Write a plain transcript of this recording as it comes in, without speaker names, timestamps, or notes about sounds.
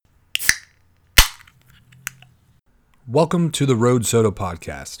Welcome to the Road Soda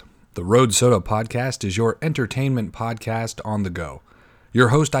Podcast. The Road Soda Podcast is your entertainment podcast on the go. Your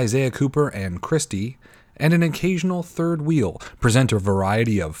host Isaiah Cooper and Christy, and an occasional third wheel, present a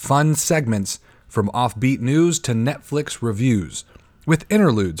variety of fun segments from offbeat news to Netflix reviews, with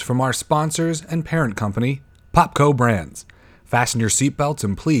interludes from our sponsors and parent company, Popco Brands. Fasten your seatbelts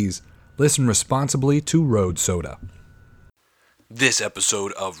and please listen responsibly to Road Soda. This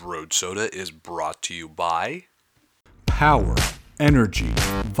episode of Road Soda is brought to you by Power, Energy,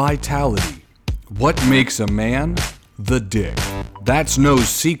 Vitality. What makes a man? The dick. That's no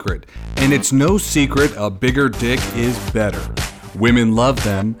secret, and it's no secret a bigger dick is better. Women love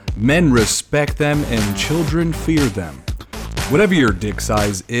them, men respect them, and children fear them. Whatever your dick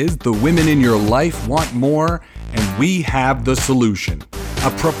size is, the women in your life want more, and we have the solution. A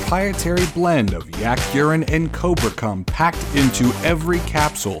proprietary blend of yak urine and cobra cum packed into every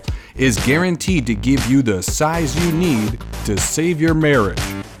capsule is guaranteed to give you the size you need to save your marriage.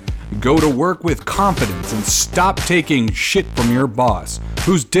 Go to work with confidence and stop taking shit from your boss,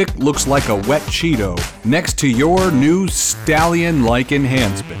 whose dick looks like a wet Cheeto next to your new stallion-like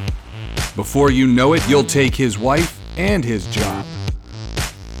enhancement. Before you know it, you'll take his wife and his job.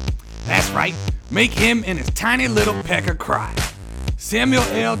 That's right, make him and his tiny little pecker cry. Samuel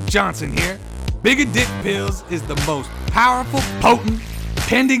L. Johnson here. Bigger Dick Pills is the most powerful, potent,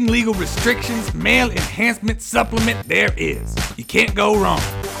 pending legal restrictions, male enhancement supplement there is. You can't go wrong.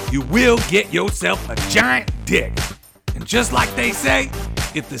 You will get yourself a giant dick. And just like they say,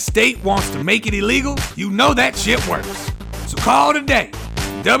 if the state wants to make it illegal, you know that shit works. So call today.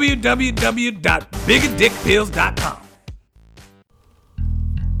 www.biggerdickpills.com.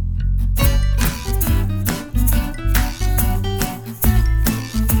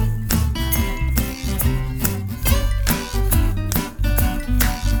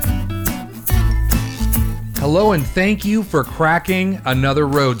 Hello and thank you for cracking another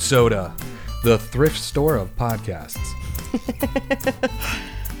Road Soda, the thrift store of podcasts.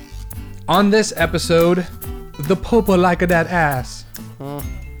 On this episode, the popo like that ass.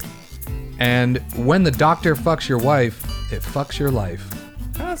 And when the doctor fucks your wife, it fucks your life.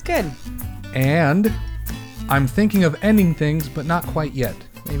 Oh, that's good. And I'm thinking of ending things, but not quite yet.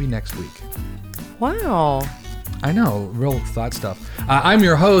 Maybe next week. Wow. I know, real thought stuff. I'm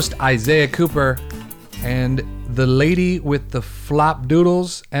your host, Isaiah Cooper. And the lady with the flop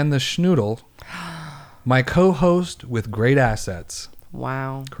doodles and the schnoodle, my co-host with great assets.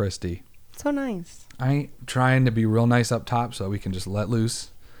 Wow. Christy. So nice. I'm trying to be real nice up top so we can just let loose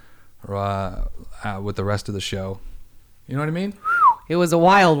with the rest of the show. You know what I mean? It was a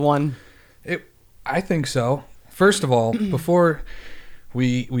wild one. I think so. First of all, before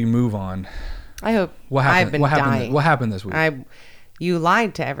we move on. I hope. What happened? I've been dying. What happened this week? You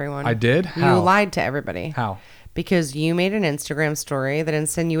lied to everyone. I did? How? You lied to everybody. How? Because you made an Instagram story that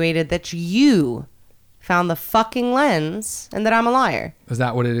insinuated that you found the fucking lens and that I'm a liar. Is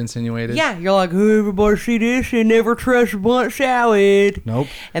that what it insinuated? Yeah. You're like, everybody see this and never trust blunt salad. Nope.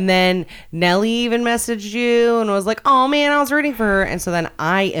 And then Nelly even messaged you and was like, oh man, I was rooting for her. And so then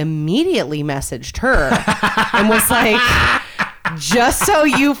I immediately messaged her and was like, just so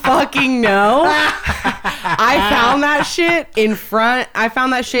you fucking know, I found that shit I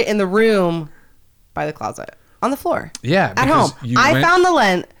found that shit in the room by the closet on the floor. Yeah. At home. I found the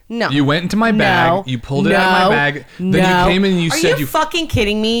lens. No. You went into my bag. You pulled it out of my bag. Then you came in and you said you... Are you fucking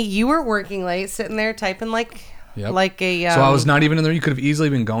kidding me? You were working late, sitting there typing like a... So I was not even in there. You could have easily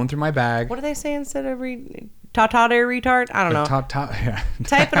been going through my bag. What do they say instead of ta-ta-de retard? I don't know. Yeah.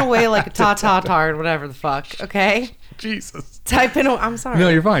 Typing away like a ta-ta-tard, whatever the fuck. Okay? Jesus. I'm sorry. No,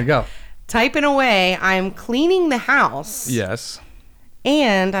 you're fine. Go. Typing away. I'm cleaning the house. Yes.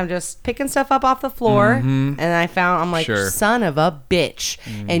 And I'm just picking stuff up off the floor. Mm-hmm. And I'm like, son of a bitch.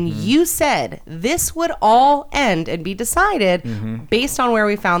 Mm-hmm. And you said this would all end and be decided based on where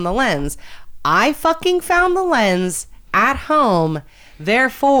we found the lens. I fucking found the lens at home.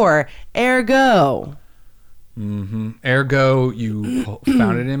 Therefore, ergo. Ergo, you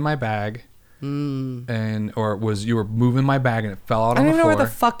found it in my bag. You were moving my bag and it fell out on the floor. I don't know where the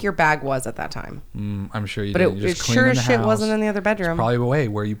fuck your bag was at that time. I'm sure you did. But it sure as shit wasn't in the other bedroom. It's probably away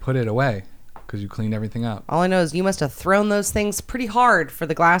where you put it away because you cleaned everything up. All I know is you must have thrown those things pretty hard for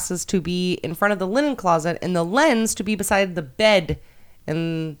the glasses to be in front of the linen closet and the lens to be beside the bed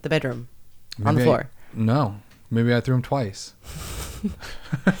in the bedroom on the floor. No. Maybe I threw them twice.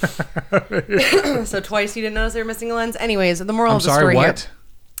 So twice you didn't notice they were missing a lens? Anyways, the moral of the I'm story sorry, here. what?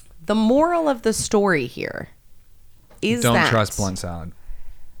 The moral of the story here is Don't trust blunt salad.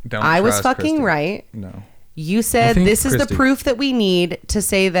 I was fucking Christy. Right. No. You said think, this is Christy, the proof that we need to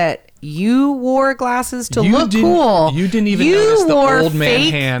say that you wore glasses to You look didn't- cool. you didn't even notice the wore old man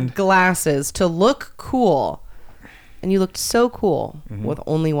fake hand. glasses to look cool. And you looked so cool Mm-hmm. with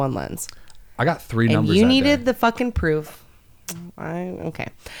only one lens. I got 3 And numbers you that needed day. the fucking proof. Okay.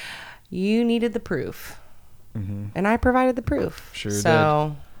 You needed the proof. And I provided the proof. Sure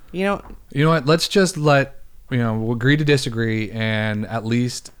so, you know, You know what? Let's just we'll agree to disagree, and at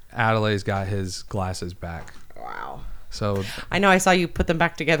least Adelaide's got his glasses back. wow. So I know I saw you put them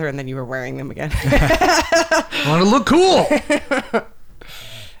back together and then you were wearing them again. I want to look cool.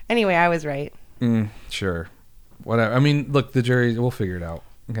 Anyway, I was right. Sure. Whatever. I mean, look, the jury, we'll figure it out.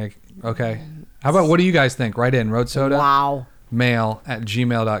 Okay. How about, what do you guys think? Write in Road Soda Wow.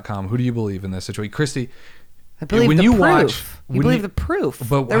 mail@gmail.com. Who do you believe in this situation? Christy, I believe when the you proof. watch- you when believe you- the proof.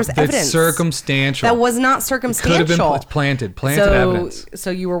 but there was it's evidence. circumstantial. That was not It could circumstantial. have been planted evidence. So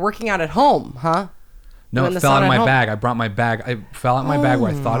you were working out at home, huh? No, When it the fell out sun of at my home? bag. I brought my bag. I fell out my bag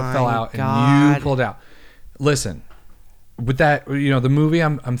where I thought it fell my out, and God. you pulled out. Listen, with that, the movie,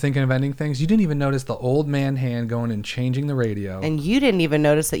 I'm thinking of ending things. You didn't even notice the old man hand going and changing the radio. And you didn't even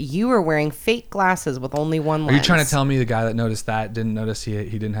notice that you were wearing fake glasses with only one lens. Are you trying to tell me the guy that noticed that didn't notice he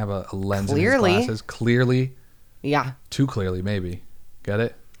didn't have a lens Clearly. in his glasses? Clearly. Yeah. Too clearly, maybe. Get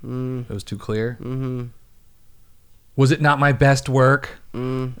it? It was too clear? Mm-hmm. Was it not my best work?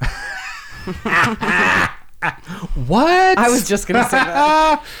 What? I was just going to say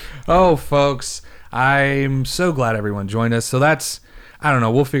that. Oh, folks, I'm so glad everyone joined us. So that's, I don't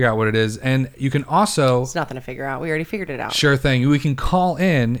know, we'll figure out what it is. And you can also, It's nothing to figure out. We already figured it out. sure thing, we can call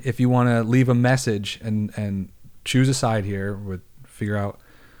in if you want to leave a message and choose a side here. Figure out,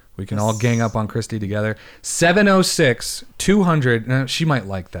 we can all gang up on Christy together. 706-200, no, she might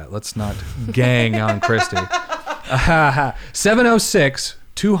like that. Let's not gang on Christy.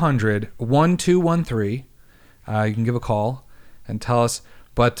 706-200-1213. You can give a call and tell us.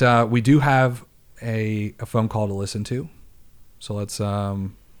 But we do have a phone call to listen to. So let's... oh,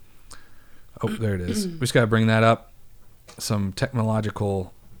 there it is. We just got to bring that up. Some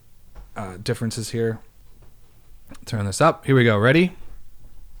technological differences here. Turn this up. Here we go. Ready?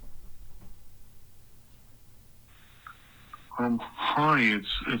 Hi, it's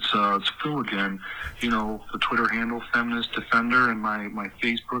Phil again. The Twitter handle Feminist Defender and my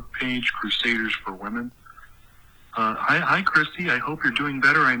Facebook page Crusaders for Women. Hi, Christy. I hope you're doing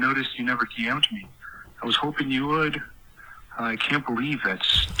better. I noticed you never DM'd me. I was hoping you would. I can't believe that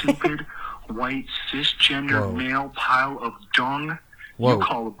stupid white cisgender Whoa. male pile of dung Whoa. you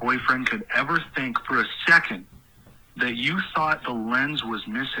call a boyfriend could ever think for a second that you thought the lens was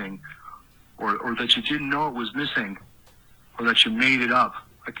missing, or that you didn't know it was missing, or that you made it up.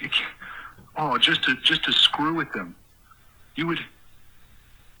 Just to screw with them. You would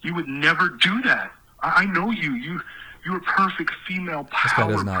never do that. I know you. You're a perfect female guy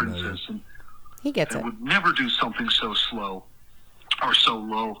power does not know princess, this. He gets and it. would never do something so slow or so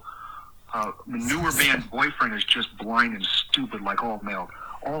low. Manure man's boyfriend is just blind and stupid like all male.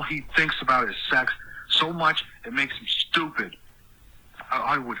 All he thinks about is sex so much it makes him stupid.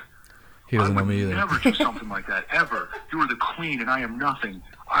 I would He doesn't know would me either. never do something like that, ever. You are the queen and I am nothing.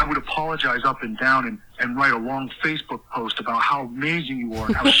 I would apologize up and down and write a long Facebook post about how amazing you are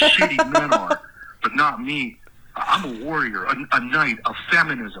and how shitty men are. But not me. I'm a warrior, a knight of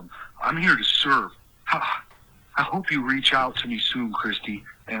feminism. I'm here to serve. I hope you reach out to me soon, Christy.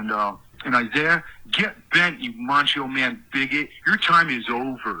 And Isaiah, get bent, you macho man bigot. Your time is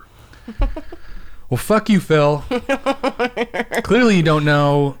over. Well, fuck you, Phil. Clearly you don't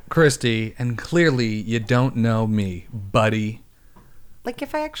know Christy, and clearly you don't know me, buddy. Like,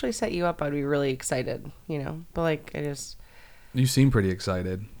 if I actually set you up, I'd be really excited, But, like, You seem pretty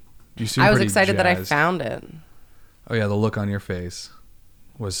excited. You seem I was pretty excited that I jazzed. found it. Oh yeah, the look on your face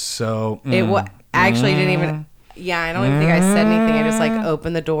was so. I actually didn't even... Yeah, I don't even think I said anything. I just, like,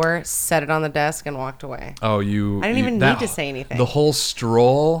 opened the door, set it on the desk, and walked away. Oh, you. I didn't even need to say anything. The whole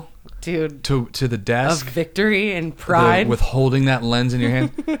stroll Dude, to the of desk, victory and pride. with holding that lens in your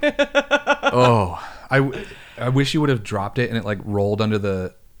hand. Oh, I wish you would have dropped it and it like rolled under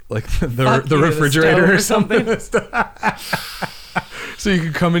the Fuck the you, refrigerator the or stove or something. So you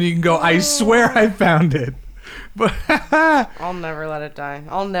can come in, you can go. I swear I found it. But I'll never let it die.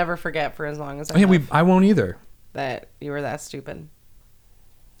 I'll never forget for as long as I yeah, live I won't either. that you were that stupid.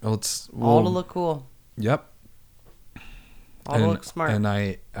 Well, it's All to look cool. Yep. All to look smart. And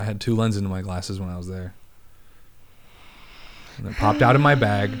I had 2 lenses in my glasses when I was there. And it popped out of my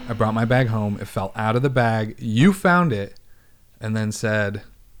bag. I brought my bag home. It fell out of the bag. You found it and then said,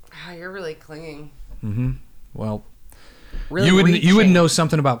 You're really clinging. well, Really you would reaching. know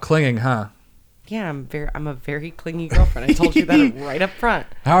something about clinging, huh? Yeah, I'm a very clingy girlfriend. I told you that right up front.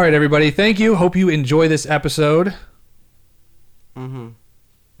 All right, everybody. Thank you. Hope you enjoy this episode.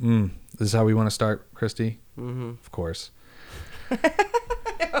 This is how we want to start, Christy? Of course.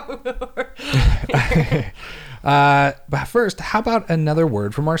 But first, how about another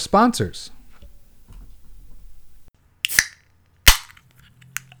word from our sponsors?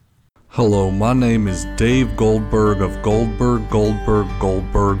 Hello, my name is Dave Goldberg of Goldberg,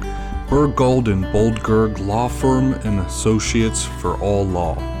 Berggold and Boldgerg Law Firm and Associates for all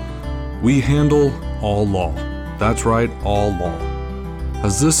law. We handle all law. That's right, all law.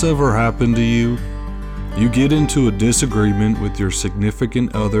 Has this ever happened to you? You get into a disagreement with your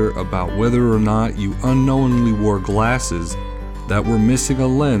significant other about whether or not you unknowingly wore glasses that were missing a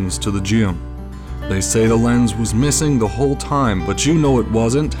lens to the gym. They say the lens was missing the whole time, but you know it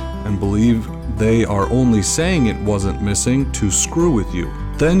wasn't, and believe they are only saying it wasn't missing to screw with you.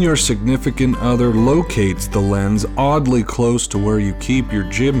 Then your significant other locates the lens oddly close to where you keep your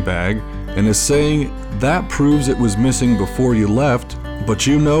gym bag and is saying that proves it was missing before you left, but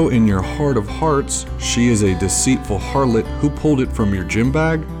you know in your heart of hearts she is a deceitful harlot who pulled it from your gym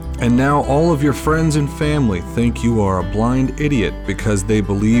bag. And now all of your friends and family think you are a blind idiot because they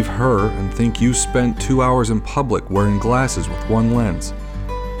believe her and think you spent 2 hours in public wearing glasses with one lens.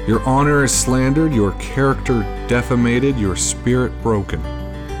 Your honor is slandered, your character defamated, your spirit broken.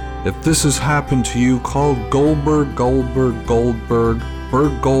 If this has happened to you, call Berggold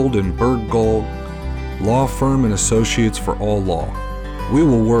and Berggold Law Firm and Associates for all law. We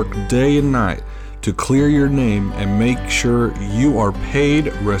will work day and night to clear your name and make sure you are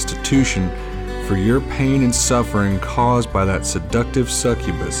paid restitution for your pain and suffering caused by that seductive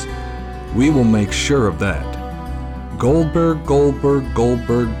succubus. We will make sure of that. Berggold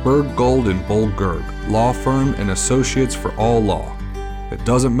and Boldgerg Law Firm and Associates for all law. It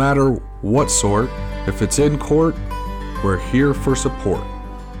doesn't matter what sort. If it's in court, we're here for support.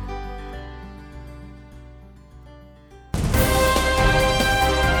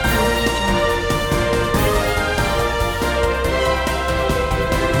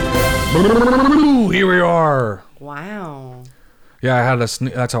 Here we are. Wow. Yeah, I had a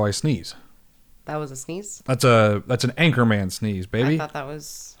that's how I sneeze. That was a sneeze? That's an Anchorman sneeze, baby. I thought that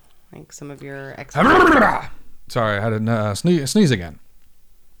was like some of your ex. Sorry, I had a sneeze again.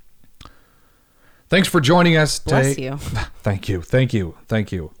 Thanks for joining us today. Bless you. Thank you.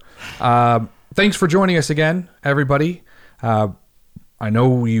 Thanks for joining us again, everybody. I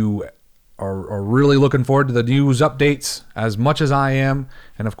know you are really looking forward to the news updates as much as I am,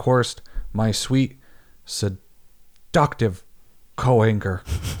 and of course, my sweet, seductive co-anchor.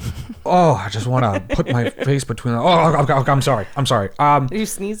 Oh, I just want to put my face between. Oh, I'm sorry. Did you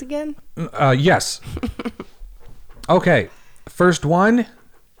sneeze again? Yes. Okay, first one.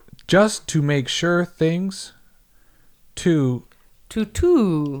 Just to make sure things to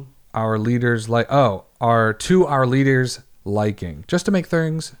our leaders our leaders liking. Just to make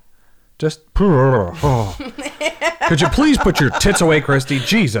things could you please put your tits away, Christy?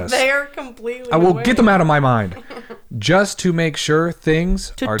 Jesus. They are completely I will away. get them out of my mind. Just to make sure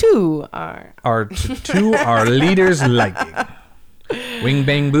things are to our leaders liking. Wing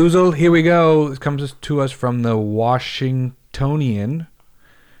bang boozle. Here we go. It comes to us from the Washingtonian.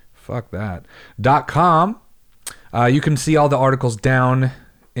 Fuck that. .com. You can see all the articles down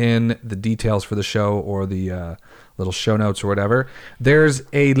in the details for the show or the little show notes or whatever. There's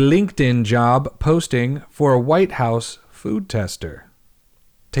a LinkedIn job posting for a White House food taster.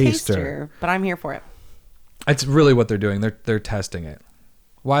 But I'm here for it. It's really what they're doing. They're testing it.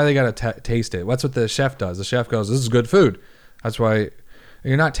 Why they gotta taste it? What's what the chef does? The chef goes, "This is good food." That's why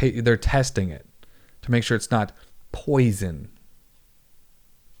you're not. They're testing it to make sure it's not poison.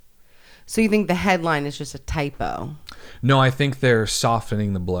 So you think the headline is just a typo? No, I think they're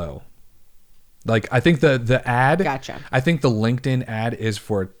softening the blow. Like, I think the ad. Gotcha. I think the LinkedIn ad is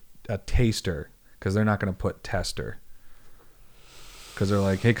for a taster because they're not going to put tester. Because they're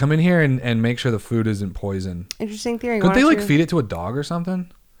like, hey, come in here and make sure the food isn't poison. Interesting theory. Could they feed it to a dog or something?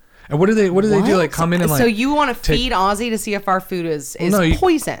 And what do they do? Like, come in and like. So you want to feed Ozzy to see if our food is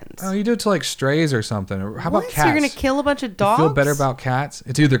poisoned? No, you do it to like strays or something. Or how about cats? So you're gonna kill a bunch of dogs? You feel better about cats?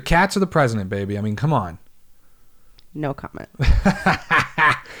 It's either cats or the president, baby. I mean, come on. No comment.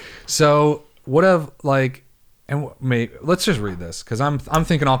 So what if like, and let's just read this because I'm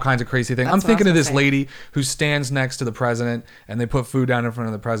thinking all kinds of crazy things. I'm thinking of this lady who stands next to the president and they put food down in front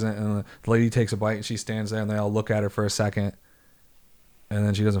of the president and the lady takes a bite and she stands there and they all look at her for a second and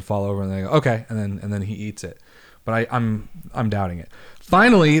then she doesn't fall over and they go okay and then he eats it. but I'm doubting it.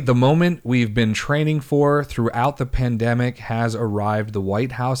 Finally, the moment we've been training for throughout the pandemic has arrived. The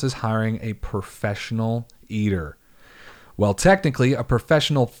White House is hiring a professional eater. Well, technically, a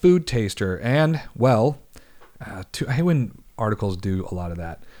professional food taster. And, well, I hate when articles do a lot of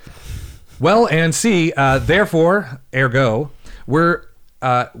that. Well, and see, therefore, ergo,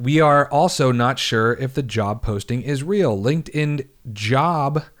 we are also not sure if the job posting is real. LinkedIn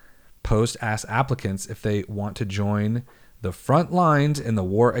job post asks applicants if they want to join the front lines in the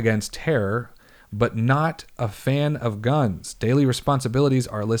war against terror, but not a fan of guns. Daily responsibilities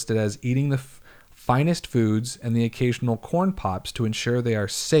are listed as eating the finest foods and the occasional corn pops to ensure they are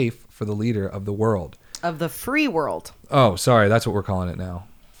safe for the leader of the world. Of the free world. Oh, sorry. That's what we're calling it now.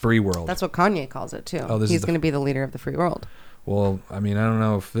 Free world. That's what Kanye calls it, too. Oh, He's going to be the leader of the free world. Well, I mean, I don't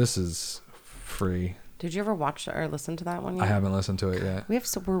know if this is free. Did you ever watch or listen to that one yet? I haven't listened to it yet.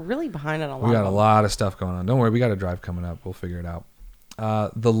 We're really behind on a lot. We got a lot of stuff going on. Don't worry, we got a drive coming up. We'll figure it out.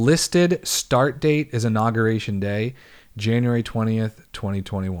 The listed start date is Inauguration Day, January 20th,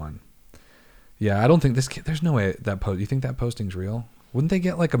 2021. Yeah, I don't think there's no way that you think that posting's real? Wouldn't they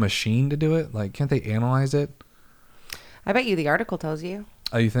get like a machine to do it? Like, can't they analyze it? I bet you the article tells you.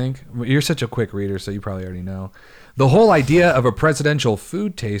 Oh, you think? You're such a quick reader, so you probably already know. The whole idea of a presidential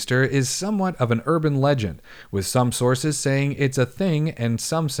food taster is somewhat of an urban legend, with some sources saying it's a thing and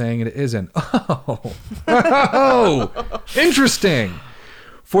some saying it isn't. Oh, interesting.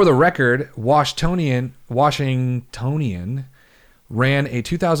 For the record, Washingtonian ran a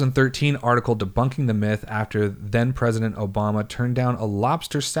 2013 article debunking the myth after then President Obama turned down a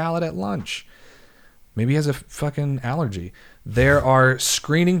lobster salad at lunch. Maybe he has a fucking allergy. There are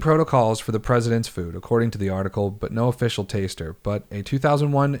screening protocols for the president's food, according to the article, but no official taster. But a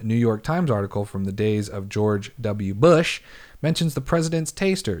 2001 New York Times article from the days of George W. Bush mentions the president's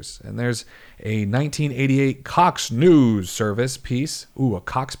tasters. And there's a 1988 Cox News Service piece. Ooh, a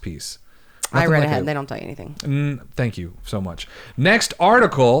Cox piece. I read ahead. They don't tell you anything. Thank you so much. Next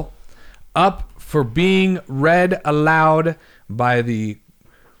article up for being read aloud by the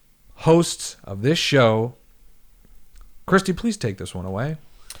hosts of this show. Christy, please take this one away.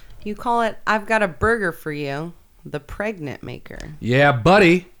 You call it, I've got a burger for you, the pregnant maker. Yeah,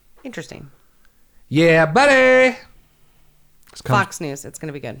 buddy. Interesting. Yeah, buddy. Fox News. It's going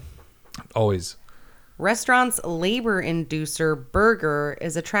to be good. Always. Restaurant's labor inducer burger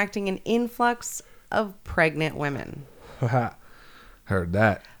is attracting an influx of pregnant women. Heard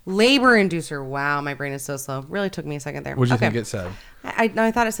that. Labor inducer. Wow, my brain is so slow. Really took me a second there. What did you think it said?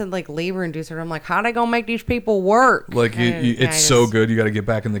 I thought it said like labor inducer. I'm like, how'd I go make these people work? Like it's so good, you got to get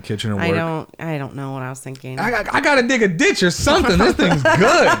back in the kitchen and work. I don't know what I was thinking. I got to dig a ditch or something. This thing's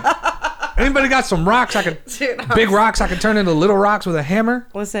good. Anybody got some rocks big rocks I could turn into little rocks with a hammer?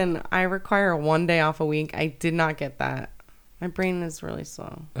 Listen, I require 1 day off a week. I did not get that. My brain is really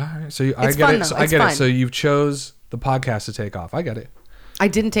slow. All right, so I get it. So I get it. So you chose the podcast to take off. I get it. I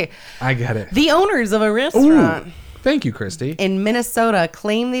didn't take. I get it. The owners of a restaurant. Ooh, thank you, Christy. In Minnesota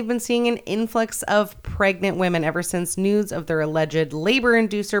claim they've been seeing an influx of pregnant women ever since news of their alleged labor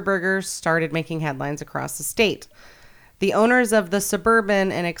inducer burgers started making headlines across the state. The owners of the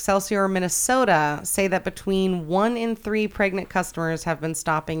Suburban in Excelsior, Minnesota say that between 1 in 3 pregnant customers have been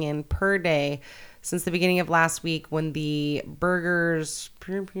stopping in per day since the beginning of last week when the burgers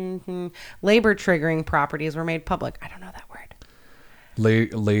labor triggering properties were made public. I don't know that word.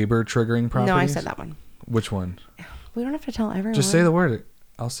 Labor triggering properties? No, I said that one. Which one? We don't have to tell everyone. Just say the word.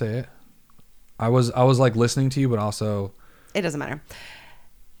 I'll say it. I was like listening to you, but also it doesn't matter.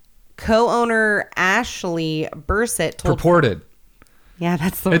 Co-owner Ashley Bursett told purported. Yeah,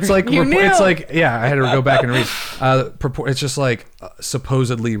 that's the it's word. Like it's like yeah, I had to go back and read. It's just like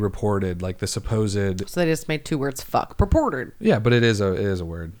supposedly reported, like the supposed. So they just made 2 words. Fuck, purported. Yeah, but it is a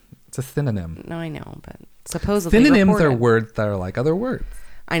word. It's a synonym. No, I know, but supposedly synonyms reported. are words that are like other words.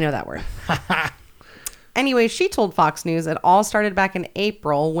 I know that word. Anyway, she told Fox News it all started back in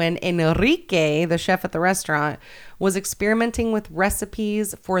April when Enrique, the chef at the restaurant, was experimenting with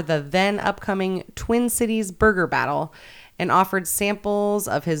recipes for the then upcoming Twin Cities Burger Battle and offered samples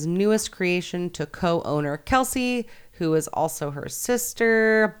of his newest creation to co-owner Kelsey, who is also her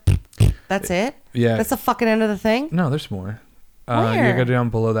sister. That's it? Yeah. That's the fucking end of the thing? No, there's more. Where? You go down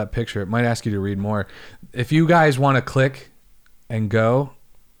below that picture. It might ask you to read more. If you guys want to click and go.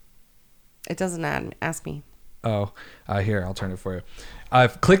 It doesn't ask me. Oh, here, I'll turn it for you.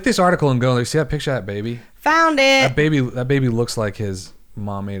 Click this article and go. See that picture of that baby? Found it. That baby looks like his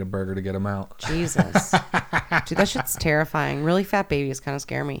mom ate a burger to get him out. Jesus. Dude, that shit's terrifying. Really fat babies kind of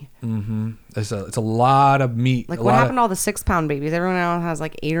scare me. It's a lot of meat. Like, what happened to all the 6-pound babies? Everyone now has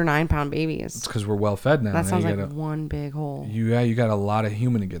like 8 or 9 pound babies. It's because we're well fed now. That sounds you like one big hole. you got a lot of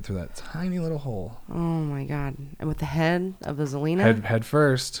human to get through that tiny little hole. Oh my God. And with the head of the Zelina, Head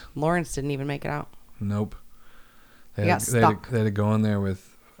first. Lawrence didn't even make it out. Nope. He got stuck. They had to go in there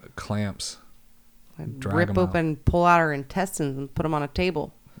with clamps. Drag Rip 'em open, pull out her intestines, and put them on a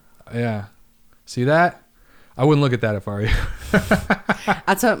table. Yeah. See that? I wouldn't look at that if I were you.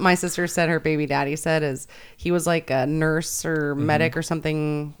 That's what my sister said her baby daddy said, is he was like a nurse or medic or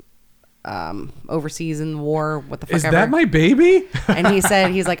something overseas in the war. What the fuck Is ever. that my baby? And he said,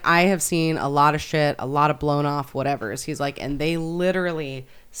 he's like, I have seen a lot of shit, a lot of blown off whatevers. He's like, and they literally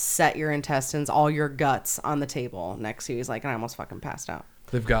set your intestines, all your guts on the table next to you. He's like, and I almost fucking passed out.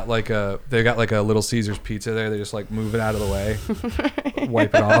 They've got like a Little Caesars pizza there. They just like move it out of the way,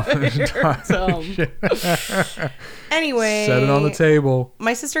 wipe it off. Anyway, set it on the table.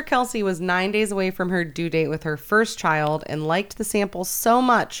 My sister Kelsey was 9 days away from her due date with her first child and liked the sample so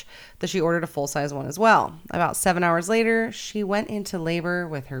much that she ordered a full-size one as well. About 7 hours later, she went into labor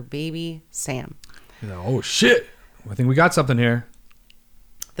with her baby Sam. Oh shit! I think we got something here.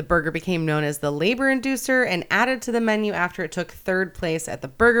 The burger became known as the labor inducer and added to the menu after it took 3rd place at the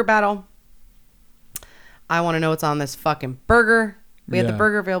burger battle. I want to know what's on this fucking burger. We had the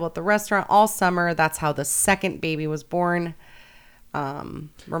burger available at the restaurant all summer. That's how the second baby was born.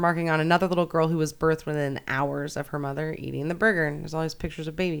 Remarking on another little girl who was birthed within hours of her mother eating the burger. And there's all these pictures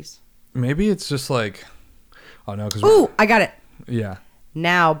of babies. Maybe it's just like, oh no, because Ooh, I got it. Yeah.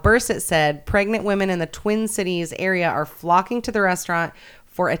 Now, Bursit said pregnant women in the Twin Cities area are flocking to the restaurant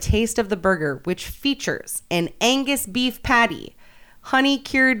for a taste of the burger, which features an Angus beef patty,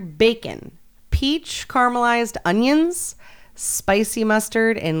 honey-cured bacon, peach caramelized onions, spicy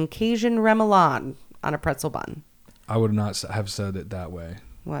mustard, and Cajun remoulade on a pretzel bun. I would not have said it that way.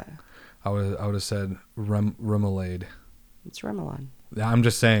 What? I would have said remoulade. It's remoulade. I'm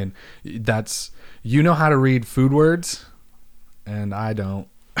just saying, that's, you know how to read food words, and I don't.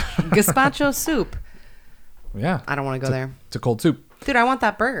 Gazpacho soup. Yeah. I don't want to go there. It's a cold soup. Dude, I want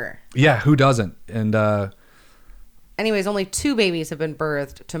that burger. Yeah, who doesn't? And anyways, only 2 babies have been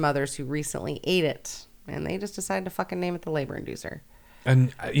birthed to mothers who recently ate it. And they just decided to fucking name it the labor inducer.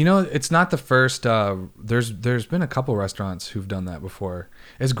 And you know, it's not the first. There's been a couple restaurants who've done that before.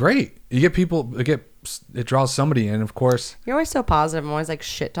 It's great. You get people. It draws somebody in. Of course. You're always so positive. I'm always like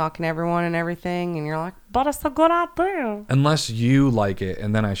shit talking everyone and everything, and you're like, but it's a good idea. Unless you like it,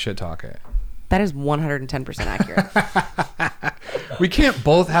 and then I shit talk it. That is 110% accurate. We can't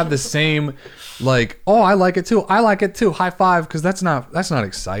both have the same, like, oh, I like it too. I like it too. High five, because that's not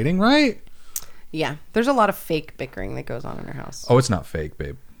exciting, right? Yeah, there's a lot of fake bickering that goes on in our house. Oh, it's not fake,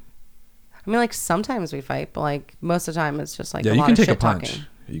 babe. I mean, like, sometimes we fight, but like most of the time it's just like Yeah, a you lot can of take a shit punch. talking.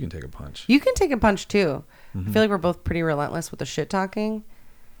 You can take a punch. You can take a punch too. I feel like we're both pretty relentless with the shit talking,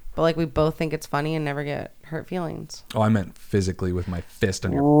 but like we both think it's funny and never get hurt feelings. Oh, I meant physically with my fist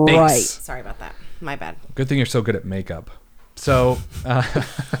on your face. Sorry about that. My bad. Good thing you're so good at makeup. So,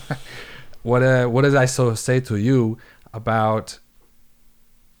 what did I say to you about?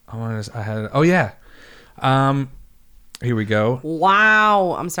 Here we go.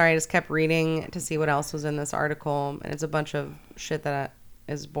 Wow. I'm sorry. I just kept reading to see what else was in this article, and it's a bunch of shit that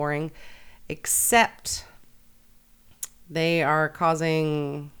is boring, except they are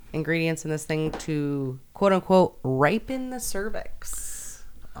causing ingredients in this thing to quote unquote ripen the cervix.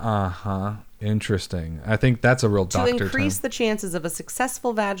 Interesting. I think that's a real doctor To increase term. the chances of a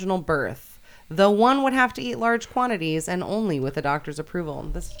successful vaginal birth, though one would have to eat large quantities and only with a doctor's approval.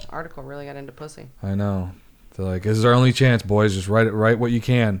 This article really got into pussy. I know. They're like, this is our only chance, boys. Just write what you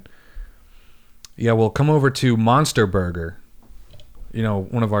can. Yeah, well, come over to Monster Burger. You know,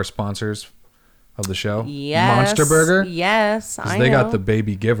 one of our sponsors of the show. Yes. Monster Burger. Yes, I know. They got the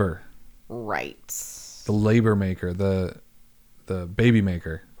baby giver. Right. The labor maker. The baby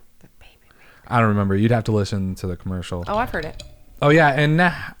maker. The baby maker. I don't remember. You'd have to listen to the commercial. Oh, I've heard it. Oh, yeah. And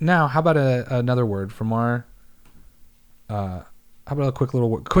now how about another word from our... how about a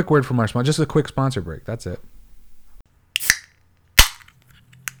quick word from our sponsor? Just a quick sponsor break. That's it.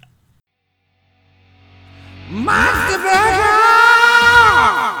 Monster Burger!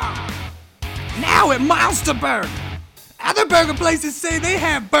 Now at Monster Burger. Other burger places say they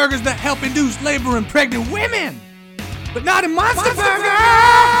have burgers that help induce labor in pregnant women. But not in Monster Burger!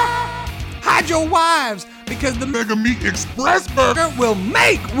 Hide your wives, because the Mega Meat Express Burger will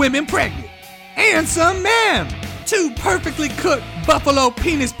make women pregnant. And some men. 2 perfectly cooked buffalo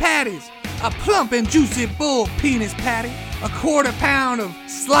penis patties. A plump and juicy bull penis patty. a quarter pound of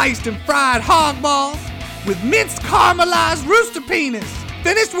sliced and fried hog balls with minced caramelized rooster penis,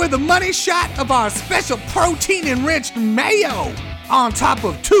 finished with a money shot of our special protein-enriched mayo on top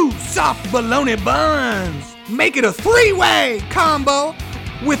of 2 soft bologna buns. Make it a 3-way combo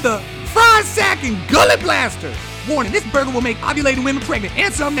with a fried sack and gullet blaster. Warning, this burger will make ovulating women pregnant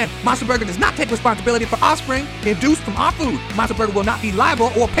and some men. Monster Burger does not take responsibility for offspring induced from our food. Monster Burger will not be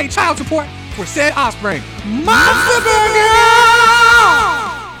liable or pay child support for said offspring. Monster Burger!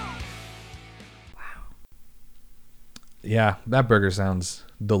 Yeah, that burger sounds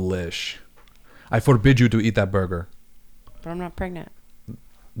delish. I forbid you to eat that burger. But I'm not pregnant.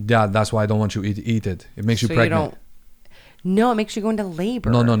 Yeah, that's why I don't want you to eat it. It makes you pregnant. No, it makes you go into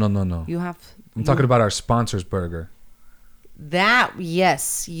labor. No. You have. I'm talking about our sponsor's burger.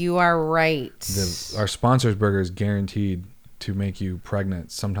 Yes, you are right. Our sponsor's burger is guaranteed to make you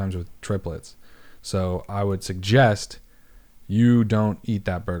pregnant, sometimes with triplets. So I would suggest you don't eat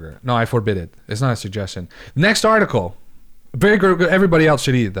that burger. No, I forbid it. It's not a suggestion. Next article. Very good. Everybody else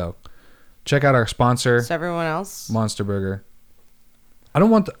should eat it, though. Check out our sponsor. So everyone else? Monster Burger. I don't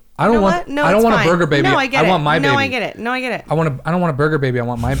want a burger baby. No, I get it. I want my baby. No, I get it. I don't want a burger baby. I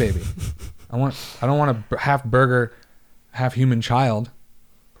want my baby. I don't want a half burger, half human child.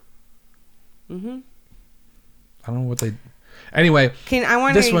 Mm-hmm. I don't know what they. Anyway, I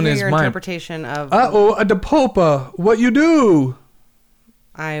want to hear your interpretation of. A Depopa, what you do?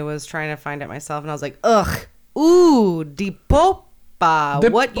 I was trying to find it myself, and I was like, ugh, ooh,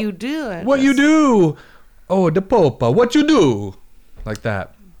 Depopa, what you do? What you do? Oh, Depopa, what you do? Like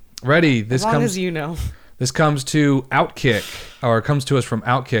that. Ready? As long as you know. This comes to Outkick, or it comes to us from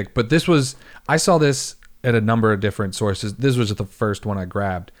Outkick. But I saw this at a number of different sources. This was the first one I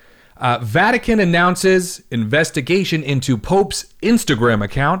grabbed. Vatican announces investigation into Pope's Instagram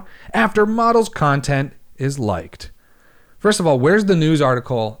account after model's content is liked. First of all, where's the news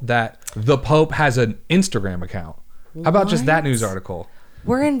article that the Pope has an Instagram account? How about just that news article?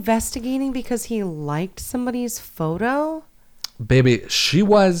 We're investigating because he liked somebody's photo? Baby, she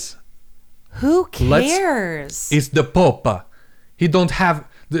was... Who cares? It's the Pope. He don't have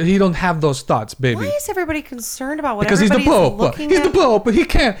those thoughts, baby. Why is everybody concerned about what because everybody's looking at? He's the Pope. He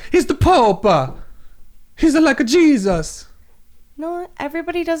can't. He's the Pope. He's like a Jesus. No,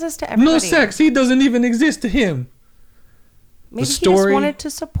 everybody does this to everybody. No sex. He doesn't even exist to him. Maybe he just wanted to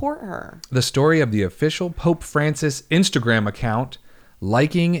support her. The story of the official Pope Francis Instagram account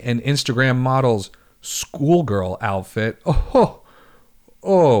liking an Instagram model's schoolgirl outfit.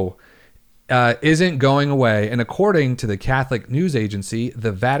 Isn't going away, and according to the Catholic news agency,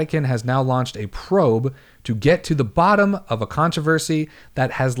 the Vatican has now launched a probe to get to the bottom of a controversy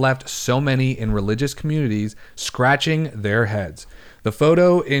that has left so many in religious communities scratching their heads. The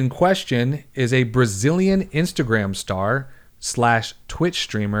photo in question is a Brazilian Instagram star / Twitch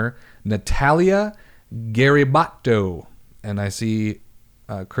streamer, Natalia Garibato. And I see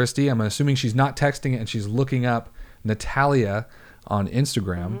Christy, I'm assuming she's not texting it, and she's looking up Natalia on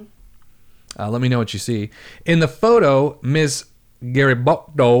Instagram. Mm-hmm. Let me know what you see. In the photo, Ms.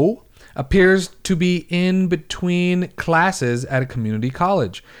 Garibaldo appears to be in between classes at a community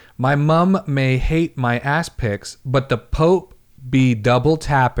college. My mum may hate my ass pics, but the Pope be double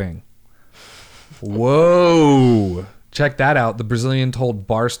tapping. Whoa. Check that out. The Brazilian told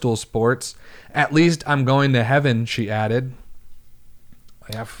Barstool Sports. At least I'm going to heaven, she added.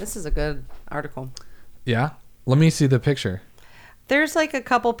 Yeah. This is a good article. Yeah? Let me see the picture. There's like a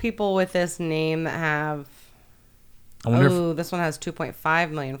couple people with this name that have... this one has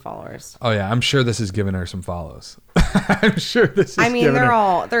 2.5 million followers. Oh, yeah. I'm sure this is giving her some follows. I'm sure this is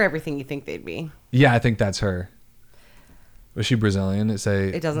they're everything you think they'd be. Yeah, I think that's her. Was she Brazilian? It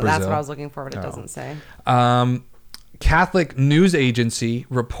doesn't. Brazil? That's what I was looking for, but it doesn't say. Catholic news agency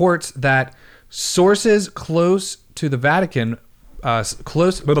reports that sources close to the Vatican...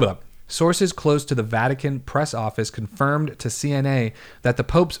 Sources close to the Vatican press office confirmed to CNA that the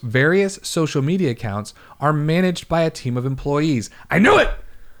Pope's various social media accounts are managed by a team of employees. I knew it!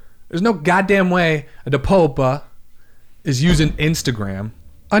 There's no goddamn way the Pope is using Instagram.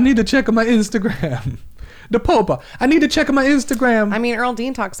 I need to check on my Instagram. The Pope, I need to check on my Instagram. I mean, Earl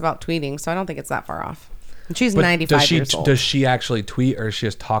Dean talks about tweeting, so I don't think it's that far off. And she's 95 years old. Does she actually tweet, or does she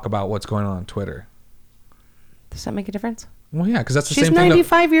just talk about what's going on Twitter? Does that make a difference? Well, yeah, because that's the same thing. She's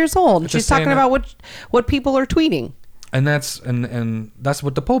 95 years old. She's talking about what people are tweeting. And that's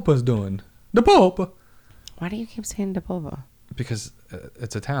what the Pope is doing. The Pope. Why do you keep saying the Pope? Because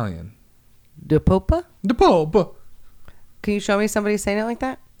it's Italian. The Pope? The Pope. Can you show me somebody saying it like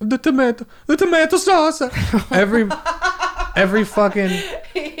that? The tomato sauce. Every fucking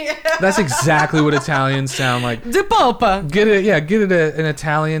That's exactly what Italians sound like. The Pope. Get it an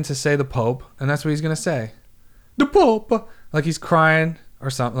Italian to say the Pope, and that's what he's gonna say. The Pope, like he's crying or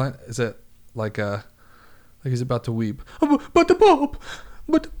something. Is it like he's about to weep? But the Pope,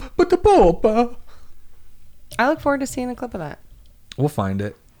 but the Pope. I look forward to seeing a clip of that. We'll find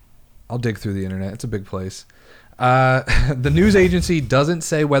it. I'll dig through the internet. It's a big place. The news agency doesn't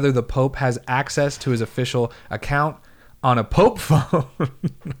say whether the Pope has access to his official account on a Pope phone.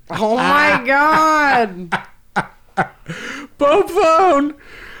 Oh my God. Pope phone.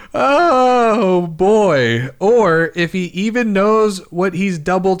 Oh boy. Or if he even knows what he's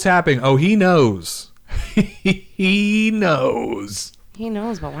double tapping. Oh, he knows. He knows. He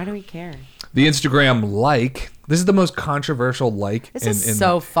knows, but why do we care? The Instagram like. This is the most controversial like. This is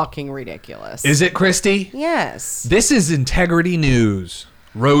so fucking ridiculous. Is it, Christy? Yes. This is integrity news.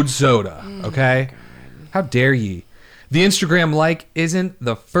 Road soda. Okay? How dare ye? The Instagram like isn't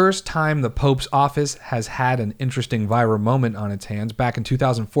the first time the Pope's office has had an interesting viral moment on its hands. Back in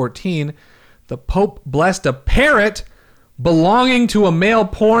 2014, the Pope blessed a parrot belonging to a male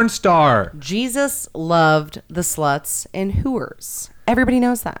porn star. Jesus loved the sluts and hooers. Everybody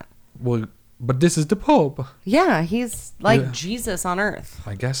knows that. Well, but this is the Pope. Yeah, he's like Yeah. Jesus on earth.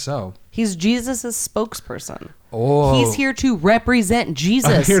 I guess so. He's Jesus's spokesperson. Oh. He's here to represent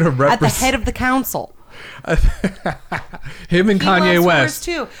Jesus here to at the head of the council. Him and He Kanye loves West.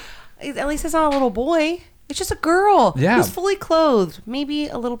 hers too. At least it's not a little boy. It's just a girl Yeah. who's fully clothed. Maybe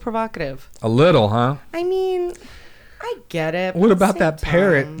a little provocative. A little, huh? I mean, I get it. What but about at the that same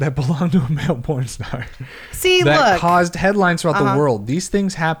parrot time- that belonged to a male porn star? See, That look. caused headlines throughout the world. These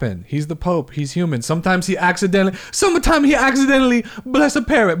things happen. He's the Pope. He's human. Sometimes he accidentally bless a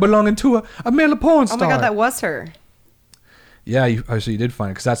parrot belonging to a male porn Oh star. my God, that was her. Yeah, so you did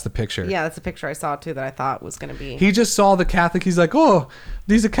find it because that's the picture. Yeah, that's a picture I saw too that I thought was going to be. He just saw the Catholic. He's like, oh,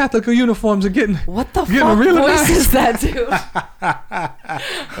 these are Catholic uniforms are getting. What the getting fuck really voice nice. is that, dude?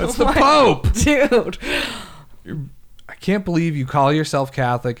 That's the Pope. Dude. I can't believe you call yourself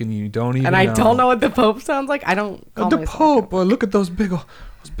Catholic and you don't even. And I don't know what the Pope sounds like. I don't call The myself Pope. Look at those big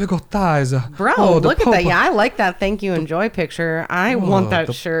old thighs. Bro, oh, the look at Pope. that. Yeah, I like that thank you, enjoy picture. I want that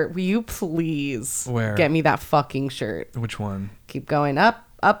the- shirt. Will you please Where? get me that fucking shirt? Which one? Keep going up,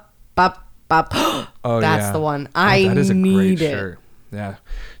 up, up, up. Oh, That's yeah. the one. Oh, I that is a need great it. shirt. Yeah.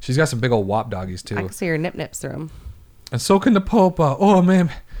 She's got some big old wop doggies, too. I can see her nip nips through them. And so can the Pope. Oh, man.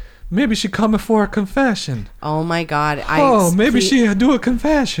 Maybe she coming for a confession. Oh my God. Maybe please, she do a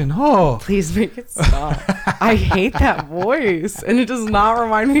confession. Oh. Please make it stop. I hate that voice. And it does not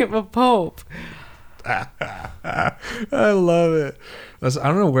remind me of a Pope. I love it. I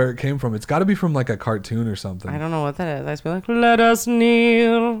don't know where it came from. It's got to be from like a cartoon or something. I don't know what that is. I just be like, let us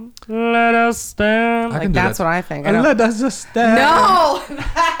kneel, let us stand. I Like, can do that's that. what I think. I don't, Let us just stand. no,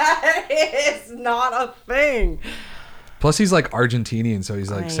 that is not a thing. Plus, he's like Argentinian, so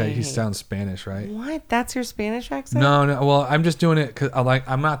he's like he Right. sounds Spanish, right? What? That's your Spanish accent? No. Well, I'm just doing it because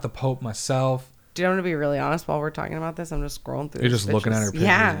I'm not the Pope myself. Do you want to be really honest while we're talking about this? I'm just scrolling through. You're these just looking at her pictures.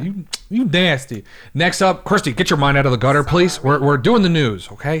 pictures. Yeah. You nasty. Next up, Christy, get your mind out of the gutter, please. We're doing the news,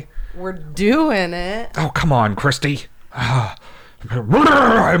 okay? We're doing it. Oh, come on, Christy. I'm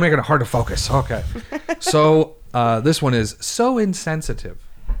making it hard to focus. Okay. So this one is so insensitive.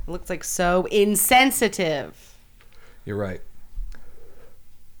 It looks like so insensitive. You're right.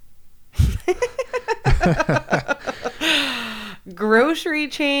 Grocery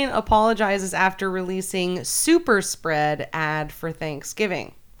chain apologizes after releasing super spread ad for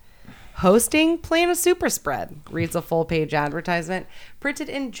Thanksgiving. Hosting Plan a Super Spread reads a full page advertisement printed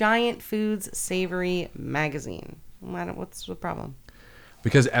in Giant Foods Savory magazine. What's the problem?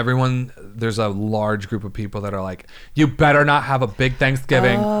 Because there's a large group of people that are like, you better not have a big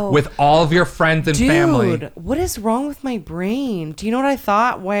Thanksgiving with all of your friends and family. Dude, what is wrong with my brain? Do you know what I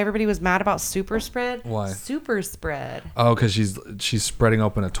thought? Why everybody was mad about Super Spread? Why? Super Spread. Oh, because she's spreading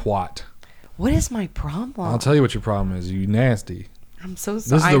open a twat. What is my problem? I'll tell you what your problem is. You nasty. I'm so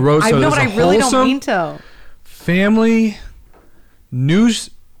sorry. This is the roast. I know, This but is I a really wholesome don't mean to. family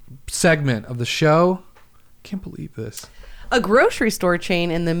news segment of the show. Can't believe this. A grocery store chain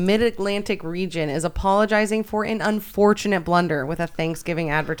in the Mid-Atlantic region is apologizing for an unfortunate blunder with a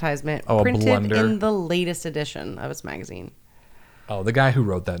Thanksgiving advertisement Oh, a printed blunder. in the latest edition of its magazine. Oh, the guy who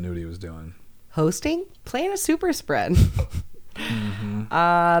wrote that knew what he was doing. Hosting? Plan a super spread.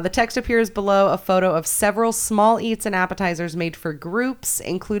 The text appears below a photo of several small eats and appetizers made for groups,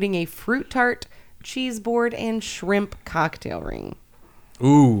 including a fruit tart, cheese board, and shrimp cocktail ring.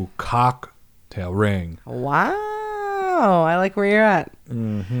 Ooh, cocktail ring. Wow. I like where you're at.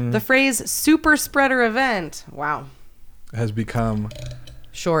 The phrase super spreader event. Wow. Has become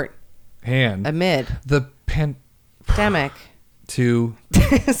Short. hand amid the pandemic to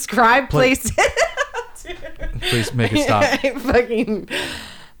describe places. please make it stop. Fucking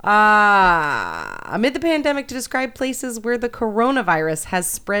amid the pandemic to describe places where the coronavirus has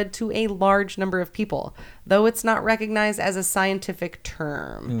spread to a large number of people, though it's not recognized as a scientific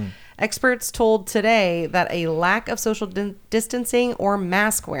term. Experts told Today that a lack of social distancing or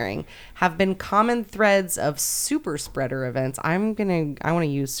mask wearing have been common threads of super spreader events. I want to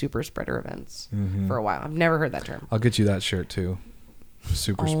use super spreader events for a while. I've never heard that term. I'll get you that shirt too.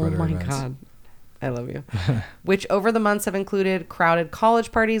 Super spreader events. Oh my God. I love you. Which over the months have included crowded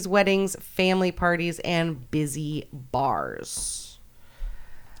college parties, weddings, family parties, and busy bars.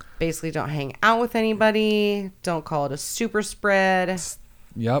 Basically, don't hang out with anybody. Don't call it a super spread.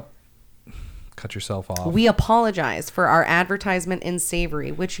 Yep. Cut yourself off. We apologize for our advertisement in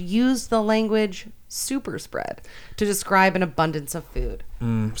Savory, which used the language super spread to describe an abundance of food.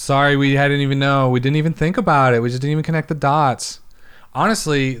 Sorry, we didn't even know. We didn't even think about it. We just didn't even connect the dots.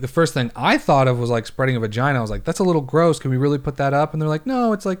 Honestly, the first thing I thought of was like spreading a vagina. I was like, that's a little gross. Can we really put that up? And they're like,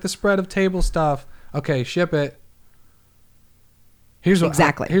 no, it's like the spread of table stuff. Okay, ship it. Here's what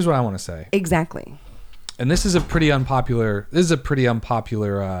I want to say. Exactly. And this is a pretty unpopular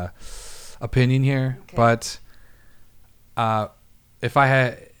opinion here, okay. But if I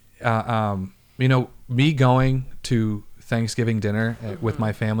had me going to Thanksgiving dinner with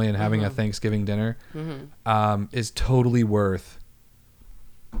my family and having a Thanksgiving dinner is totally worth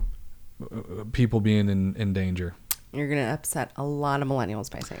people being in danger. You're gonna upset a lot of millennials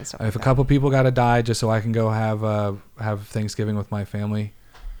by saying stuff. If a couple people gotta die just so I can go have Thanksgiving with my family,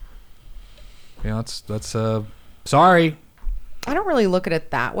 that's sorry. I don't really look at it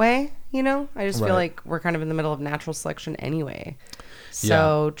that way, I just feel like we're kind of in the middle of natural selection anyway.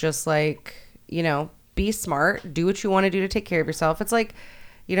 So just like, be smart, do what you want to do to take care of yourself. It's like,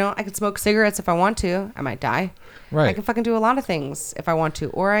 I can smoke cigarettes if I want to. I might die. Right. I can fucking do a lot of things if I want to,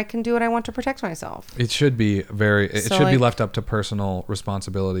 or I can do what I want to protect myself. It should be be left up to personal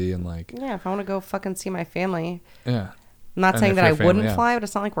responsibility and like. Yeah, if I want to go fucking see my family. Yeah. I'm not saying that I wouldn't fly, but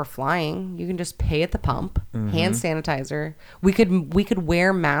it's not like we're flying. You can just pay at the pump, hand sanitizer. We could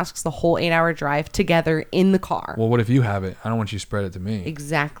wear masks the whole 8-hour drive together in the car. Well, what if you have it? I don't want you to spread it to me.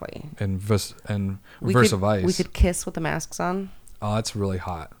 Exactly. And vice. We could kiss with the masks on. Oh, that's really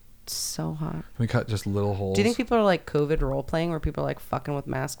hot. It's so hot. Can we cut just little holes? Do you think people are like COVID role playing where people are like fucking with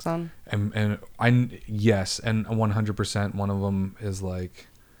masks on? Yes, and 100% one of them is like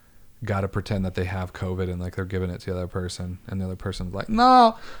got to pretend that they have COVID and like they're giving it to the other person, and the other person's like,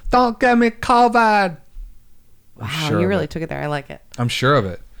 no, don't give me COVID. Wow, you really took it there. I like it. I'm sure of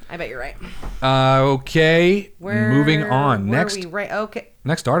it. I bet you're right. Okay. Moving on. Next. Are we right? Okay.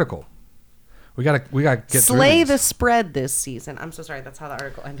 Next article. We gotta get Slay the spread this season. I'm so sorry. That's how the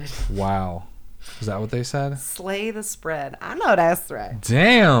article ended. Wow. Is that what they said? Slay the spread. I know that's right.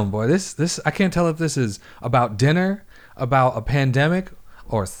 Damn, boy. This I can't tell if this is about dinner, about a pandemic,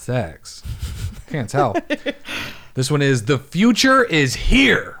 or sex. Can't tell. This one is The Future is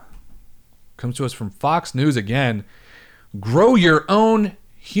Here. Comes to us from Fox News again. Grow your own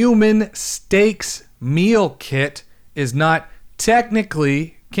human steaks meal kit is not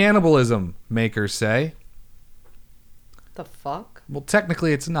technically cannibalism, makers say. The fuck? Well,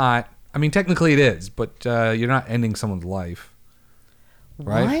 technically it's not. I mean, technically it is, but you're not ending someone's life.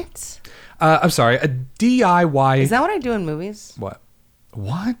 Right? What? I'm sorry. A DIY. Is that what I do in movies?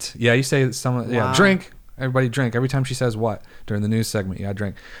 What? Yeah, you say someone. Wow. Yeah, drink. Everybody drink. Every time she says what during the news segment, yeah,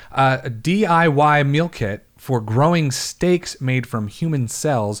 drink. A DIY meal kit for growing steaks made from human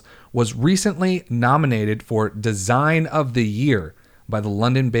cells was recently nominated for Design of the Year by the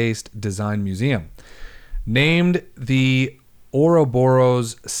London-based Design Museum. Named the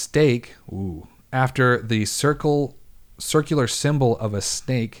Ouroboros steak, after the circular symbol of a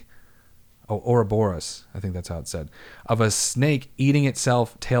snake. Oh, Ouroboros, I think that's how it's said. Of a snake eating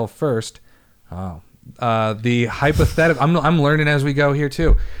itself tail first. Oh. The hypothetical, I'm learning as we go here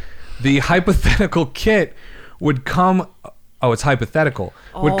too. The hypothetical kit would come, it's hypothetical,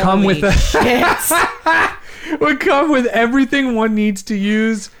 would come with would come with everything one needs to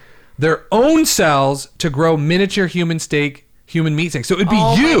use their own cells to grow miniature human meat steak. So it would be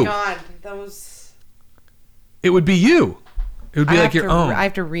you. Oh my God, that was. It would be you. It would be like your own. I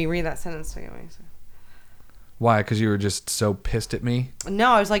have to reread that sentence to you. Why? Because you were just so pissed at me?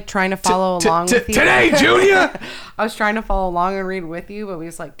 No, I was like trying to follow along with you. Today, Julia! I was trying to follow along and read with you, but we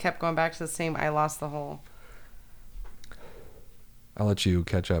just like kept going back to the same. I lost the whole. I'll let you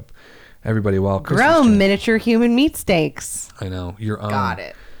catch up. Everybody, grow miniature human meat steaks. I know. Your own. Got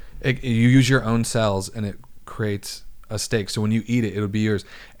it. You use your own cells and it creates a steak. So when you eat it, it'll be yours.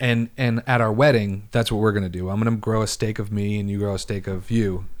 And at our wedding, that's what we're going to do. I'm going to grow a steak of me and you grow a steak of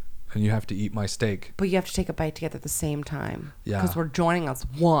you. And you have to eat my steak. But you have to take a bite together at the same time. Yeah. Because we're joining us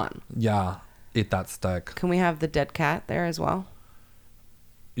one. Yeah. Eat that steak. Can we have the dead cat there as well?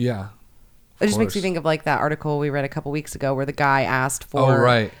 Yeah. It just makes course. me think of like that article we read a couple weeks ago where the guy asked for Oh,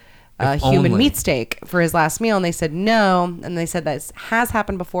 right. a If human only. meat steak for his last meal, and they said no. And they said that has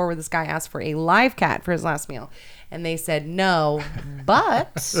happened before where this guy asked for a live cat for his last meal. And they said no,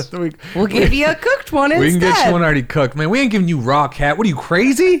 but we'll give you a cooked one instead. We can get you one already cooked. Man, we ain't giving you raw cat. What are you,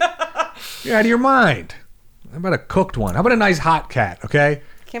 crazy? You're out of your mind. How about a cooked one? How about a nice hot cat, okay?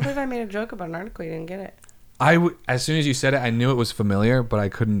 Can't believe I made a joke about an article. You didn't get it. As soon as you said it, I knew it was familiar, but I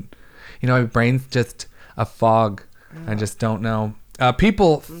couldn't. My brain's just a fog. I just don't know.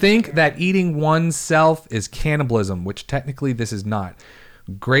 People think that eating oneself is cannibalism, which technically this is not.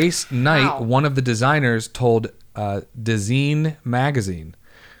 Grace Knight, How? one of the designers, told Dezeen magazine,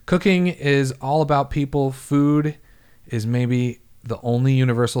 "Cooking is all about people. Food is maybe the only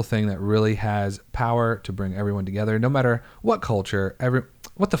universal thing that really has power to bring everyone together, no matter what culture.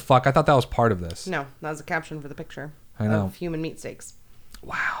 What the fuck? I thought that was part of this. No, that was a caption for the picture. I know. Of human meat steaks.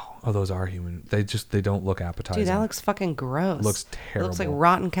 Wow. Oh, those are human. They don't look appetizing. Dude, that looks fucking gross. Looks It looks like terrible.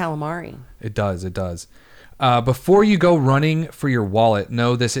 rotten calamari. It does. It does. Before you go running for your wallet,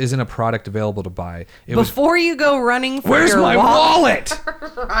 no, this isn't a product available to buy. Before you go running for Where's your my wallet?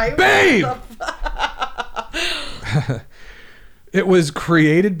 Right? Babe! It was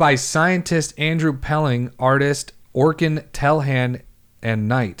created by scientist Andrew Pelling, artist Orkin Telhan, and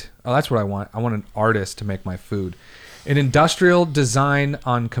Knight. Oh, that's what I want. I want an artist to make my food. An industrial design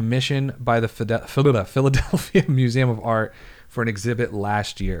on commission by the Philadelphia Museum of Art for an exhibit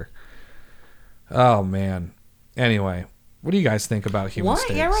last year. Oh, man. Anyway, what do you guys think about human What?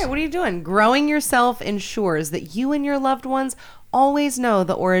 steaks? Yeah, right. What are you doing? Growing yourself ensures that you and your loved ones always know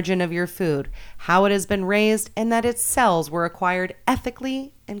the origin of your food, how it has been raised, and that its cells were acquired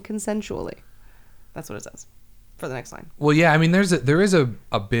ethically and consensually. That's what it says for the next line. Well, yeah, I mean, there is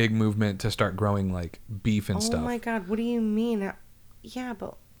a big movement to start growing, like, beef and Oh stuff. my God. What do you mean? Yeah,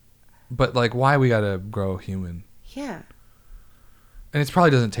 but But, like, why we gotta grow human? yeah. And it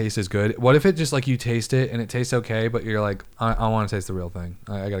probably doesn't taste as good. What if it just, like, you taste it and it tastes okay, but you're like, I want to taste the real thing.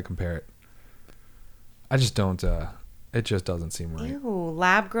 I gotta compare it. I just don't, it just doesn't seem right. Ew,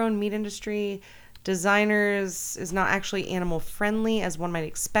 lab-grown meat industry designers is not actually animal friendly, as one might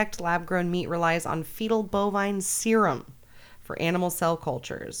expect. Lab-grown meat relies on fetal bovine serum for animal cell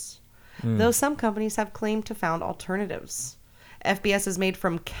cultures, though some companies have claimed to found alternatives. FBS is made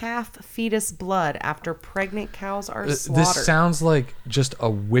from calf fetus blood after pregnant cows are slaughtered. This sounds like just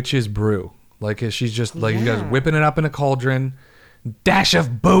a witch's brew. Like she's just like you guys Yeah. whipping it up in a cauldron. Dash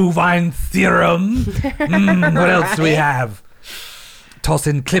of bovine serum. What else do we have? Toss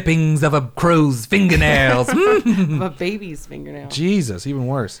in clippings of a crow's fingernails. Of a baby's fingernail. Jesus, even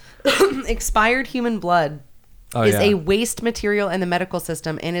worse. Expired human blood Oh, is yeah. a waste material in the medical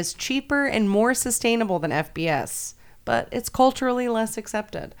system and is cheaper and more sustainable than FBS, but it's culturally less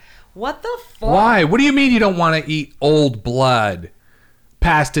accepted. What the fuck? Why? What do you mean you don't want to eat old blood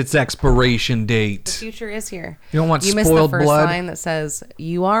past its expiration date? The future is here. You don't want You missed the spoiled first blood? line that says,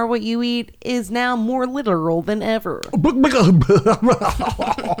 "You are what you eat" is now more literal than ever.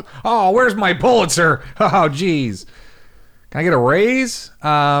 Oh, where's my Pulitzer? Oh, geez. Can I get a raise?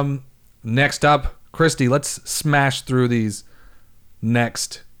 Next up, Christy, let's smash through these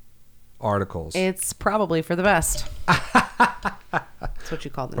next articles. It's probably for the best. That's what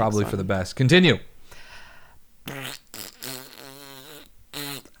you call the Probably next for the one. best. Continue.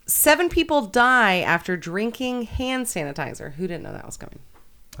 7 people die after drinking hand sanitizer. Who didn't know that was coming?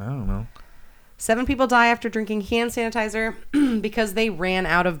 I don't know. 7 people die after drinking hand sanitizer because they ran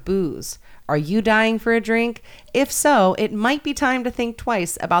out of booze. Are you dying for a drink? If so, it might be time to think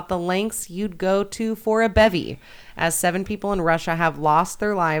twice about the lengths you'd go to for a bevy, as 7 people in Russia have lost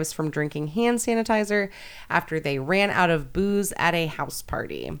their lives from drinking hand sanitizer after they ran out of booze at a house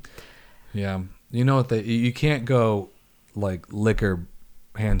party. Yeah. You know what? You can't go like liquor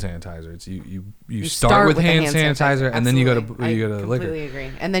hand sanitizer. It's you start with the hand sanitizer and then you go to Absolutely. you I go to liquor. completely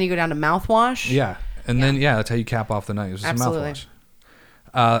agree. And then you go down to mouthwash. Yeah. And then that's how you cap off the night. It's just Absolutely.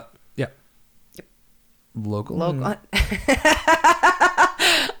 mouthwash. Yeah. Local.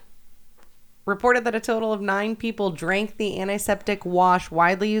 Reported that a total of 9 people drank the antiseptic wash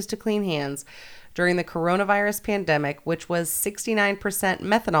widely used to clean hands during the coronavirus pandemic, which was 69%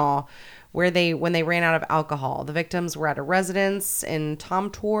 methanol, when they ran out of alcohol. The victims were at a residence in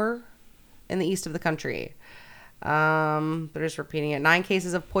Tomtor in the east of the country. They're just repeating it. 9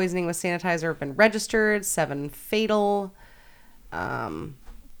 cases of poisoning with sanitizer have been registered, 7 fatal.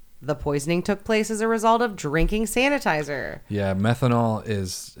 The poisoning took place as a result of drinking sanitizer. Yeah, methanol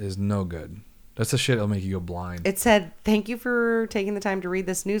is no good. That's the shit that'll make you go blind. It said, thank you for taking the time to read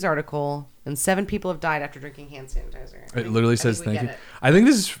this news article, and 7 people have died after drinking hand sanitizer. It literally says we thank you. get it. I think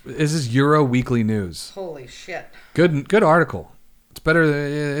this is Euro Weekly News. Holy shit. Good article. It's better.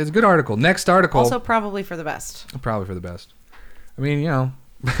 It's a good article. Next article. Also probably for the best. Probably for the best. I mean,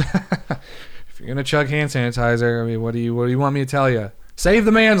 if you're gonna chug hand sanitizer, I mean, what do you want me to tell you? Save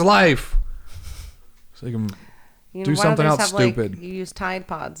the man's life, so you can do why don't something they just else have, like, stupid. you use Tide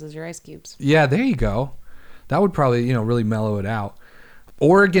Pods as your ice cubes. Yeah, there you go. That would probably really mellow it out.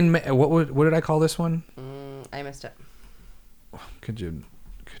 Oregon. What did I call this one? I missed it. Could you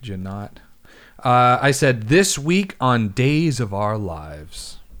not? I said this week on Days of Our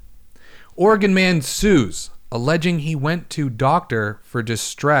Lives. Oregon man sues, alleging he went to doctor for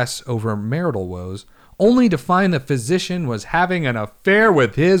distress over marital woes, only to find the physician was having an affair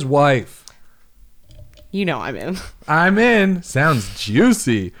with his wife. You know I'm in. I'm in. Sounds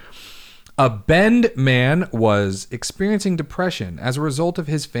juicy. A Bend man was experiencing depression as a result of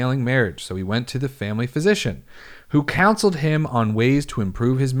his failing marriage, so he went to the family physician, who counseled him on ways to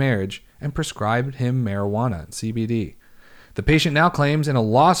improve his marriage and prescribed him marijuana and CBD. The patient now claims in a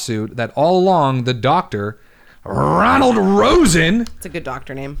lawsuit that all along the doctor, Ronald Rosen, It's a good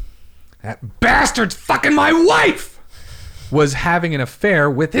doctor name. that bastard's fucking my wife, was having an affair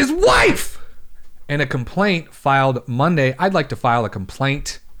with his wife. In a complaint filed Monday, I'd like to file a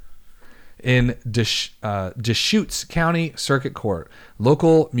complaint in Deschutes County Circuit Court.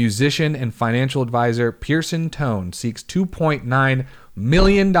 Local musician and financial advisor Pearson Tone seeks $2.9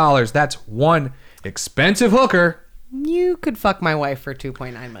 million. That's one expensive hooker. You could fuck my wife for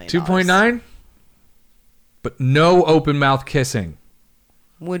 $2.9 million. 2.9? But no open mouth kissing.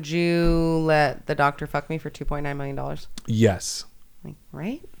 Would you let the doctor fuck me for $2.9 million? Yes. Like,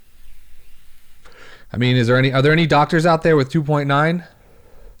 right? I mean, are there any doctors out there with 2.9?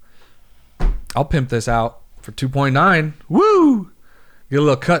 I'll pimp this out for 2.9. Woo! Get a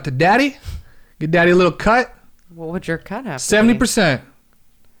little cut to daddy. Get daddy a little cut. What would your cut have to be? 70%.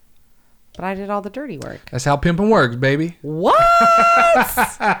 But I did all the dirty work. That's how pimping works, baby. What?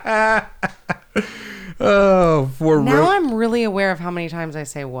 Oh, Now I'm really aware of how many times I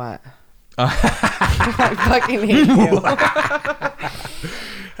say what. I fucking hate you.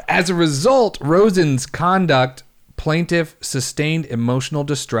 As a result, Rosen's conduct, plaintiff sustained emotional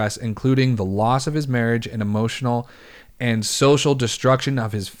distress, including the loss of his marriage and emotional and social destruction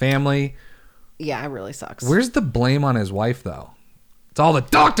of his family. Yeah, it really sucks. Where's the blame on his wife, though? It's all the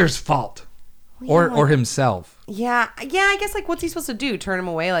doctor's fault. Or himself. Yeah, I guess, like, what's he supposed to do? Turn him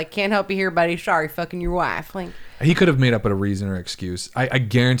away? Like, can't help you here, buddy. Sorry, fucking your wife. Like, He could have made up a reason or excuse. I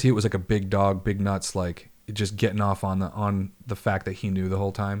guarantee it was like a big dog, big nuts, like just getting off on the fact that he knew the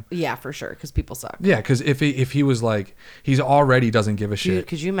whole time. yeah, for sure, because people suck. Yeah, because if he was like, he's already doesn't give a Dude, shit.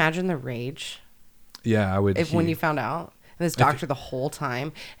 could you imagine the rage Yeah, I would. when you found out? And this doctor the whole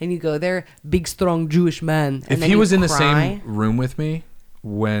time, and you go there, big, strong Jewish man. And if then he you was in the cry. same room with me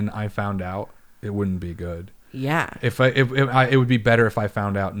when I found out, it wouldn't be good. Yeah. It would be better if I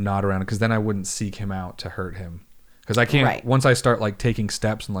found out not around, because then I wouldn't seek him out to hurt him. Because I can't. Right. Once I start like taking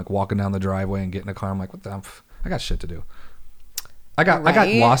steps and like walking down the driveway and getting in a car, I'm like, what the? I got shit to do. I got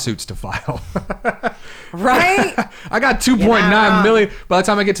Right. lawsuits to file. Right? I got 2.9 million. By the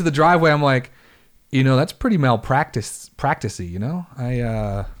time I get to the driveway, I'm like, that's pretty practicey.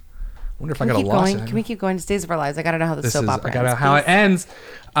 I wonder if I got a lawsuit. Can we keep going? It's Days of Our Lives. I gotta know how this soap opera I gotta ends, how it please. ends.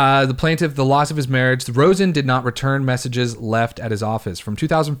 The plaintiff, the loss of his marriage. Rosen did not return messages left at his office. From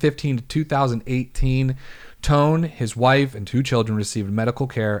 2015 to 2018, Tone, his wife, and 2 children received medical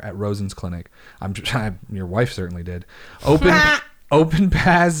care at Rosen's clinic. Your wife certainly did. Open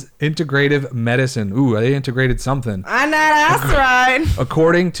Paths Integrative Medicine. Ooh, they integrated something. I know, that's right.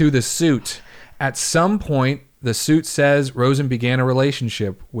 According to the suit, at some point, the suit says Rosen began a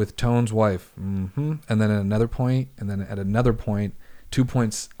relationship with Tone's wife. And then at another point, and then at another point, 2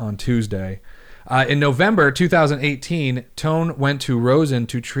 points on Tuesday. In November 2018, Tone went to Rosen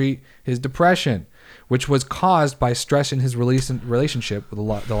to treat his depression, which was caused by stress in his relationship, the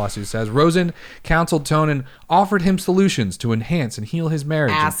lawsuit says. Rosen counseled Tone and offered him solutions to enhance and heal his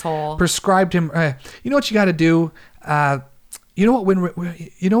marriage. Asshole. Prescribed him, you know what you got to do? You know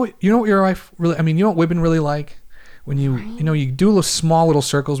what your wife really, you know what women really like? when you you do little small little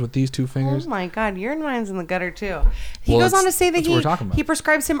circles with these two Oh fingers. my God, your mind's in the gutter too. He Well, goes on to that's- say that that's what we're talking about. he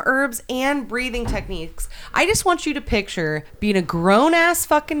prescribes him herbs and breathing techniques. I just want you to picture being a grown ass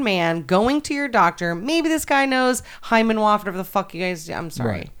fucking man going to your doctor. Maybe this guy knows Hyman Waff, whatever the fuck you guys do. I'm sorry.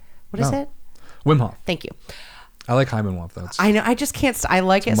 Right. What is No. it? Wim Hof. Thank you. I like Hyman Waff though. I know. I just can't. I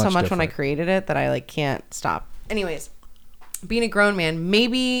like it so much much when I different. created it that I like can't stop. Anyways, being a grown man,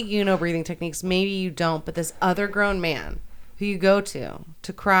 maybe you know breathing techniques, maybe you don't. But this other grown man who you go to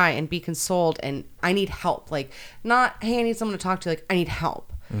cry and be consoled, and I need help. Like, not, hey, I need someone to talk to. Like, I need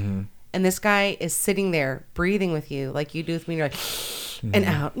help. Mm-hmm. And this guy is sitting there breathing with you, like you do with me. You're like, Mm-hmm. and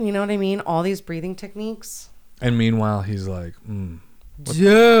out. You know what I mean? All these breathing techniques. And meanwhile, he's like,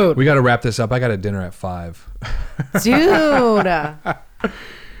 Dude. we got to wrap this up. I got a dinner at 5. Dude.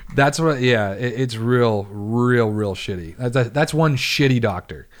 That's what. Yeah, it's real shitty. That's one shitty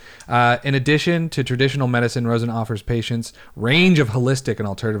doctor. In addition to traditional medicine, Rosen offers patients range of holistic and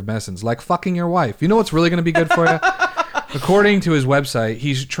alternative medicines, like fucking your wife. You know what's really going to be good for you? According to his website,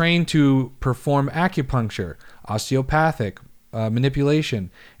 he's trained to perform acupuncture, osteopathic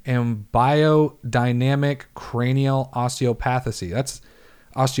manipulation, and biodynamic cranial osteopathy. That's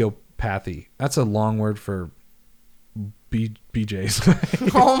osteopathy. That's a long word for BJ's.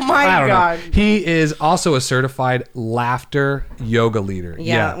 Oh my I don't God. know. He is also a certified laughter yoga leader.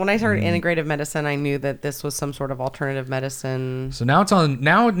 Yeah, when I started integrative medicine, I knew that this was some sort of alternative medicine. So now it's on.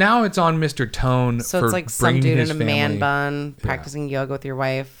 Now it's on Mr. Tone. So for it's like some bringing dude in his a man family- bun practicing yoga with your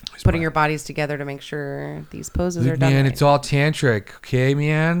wife, putting your bodies together to make sure these poses are done. Man, right. it's all tantric, okay,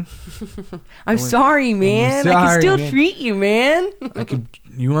 man. I'm sorry, man. I can sorry, still man. treat you, man.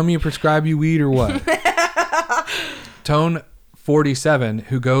 You want me to prescribe you weed or what? Tone 47,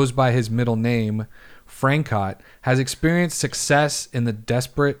 who goes by his middle name, Francott, has experienced success in the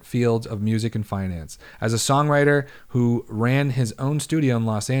desperate fields of music and finance. As a songwriter who ran his own studio in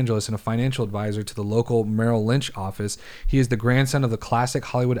Los Angeles and a financial advisor to the local Merrill Lynch office, he is the grandson of the classic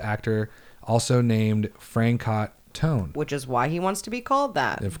Hollywood actor, also named Francott Tone. Which is why he wants to be called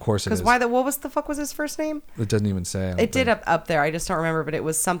that. Of course it Because is. what the fuck was his first name? It doesn't even say. I don't It did think. up there. I just don't remember, but it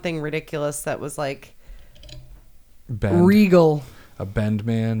was something ridiculous that was like Bend, regal. a bend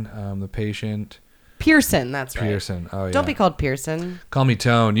man, the patient. Pearson, that's right. Pearson. Oh, yeah. Don't be called Pearson. Call me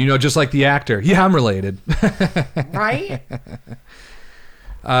Tone. You know, just like the actor. Yeah, I'm related. Right?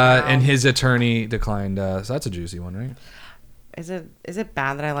 And his attorney declined. So that's a juicy one, right? Is it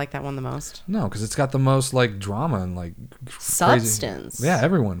bad that I like that one the most? No, because it's got the most like drama and like crazy- Substance. Yeah,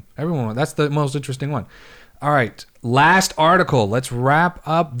 everyone. That's the most interesting one. All right, last article. Let's wrap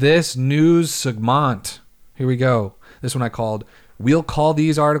up this news segment. Here we go. This one I called. We'll call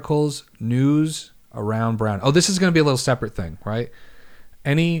these articles news around Brown. Oh, this is going to be a little separate thing, right?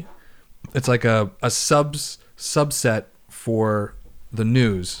 It's like a subset for the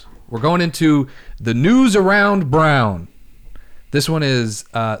news. We're going into the news around Brown. This one is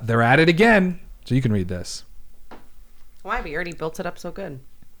they're at it again. So you can read this. Why? But you already built it up so good.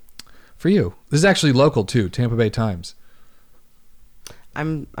 For you. This is actually local too, Tampa Bay Times.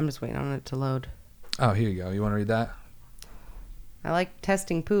 I'm just waiting on it to load. Oh, here you go. You want to read that? I like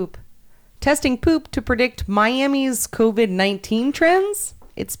testing poop. Testing poop to predict Miami's COVID-19 trends?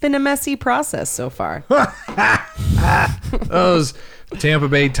 It's been a messy process so far. Those Tampa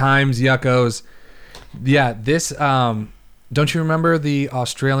Bay Times yuckos. Yeah, this don't you remember the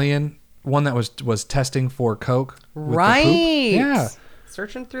Australian one that was testing for coke with the poop? Right. Yeah.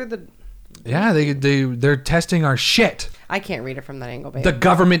 Searching through the... Yeah, they're testing our shit. I can't read it from that angle, babe. The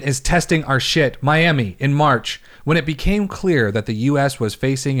government is testing our shit. Miami, in March, when it became clear that the U.S. was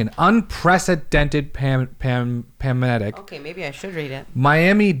facing an unprecedented pandemic, Okay, maybe I should read it.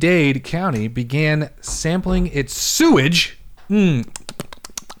 Miami-Dade County began sampling its sewage.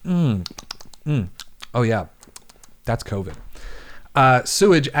 Oh, yeah. That's COVID.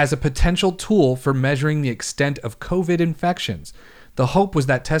 Sewage as a potential tool for measuring the extent of COVID infections. The hope was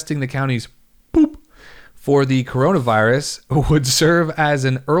that testing the county's poop for the coronavirus would serve as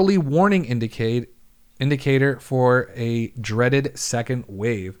an early warning indicator for a dreaded second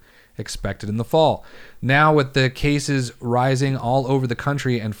wave expected in the fall. Now, with the cases rising all over the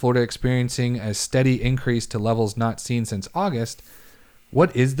country and Florida experiencing a steady increase to levels not seen since August,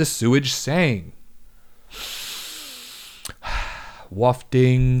 what is the sewage saying?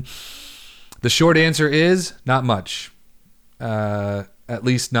 Wafting. The short answer is not much. At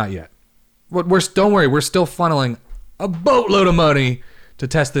least not yet. Don't worry, we're still funneling a boatload of money to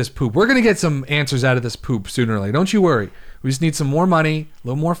test this poop. We're gonna get some answers out of this poop sooner or later. Don't you worry. We just need some more money, a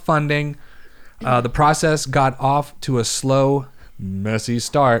little more funding. The process got off to a slow, messy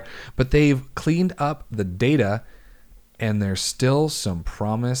start, but they've cleaned up the data and there's still some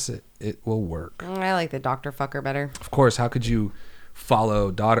promise it will work. I like the Dr. Fucker better. Of course, how could you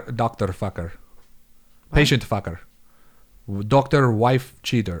follow Dr. Fucker? Patient Fucker. Dr. Wife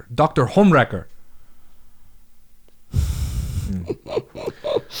Cheater. Dr. Homewrecker.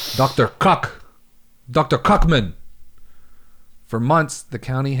 Dr. Cuck. Dr. Cuckman. For months, the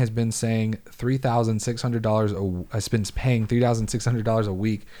county has been saying $3,600 has been paying $3,600 a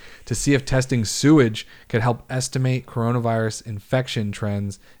week to see if testing sewage could help estimate coronavirus infection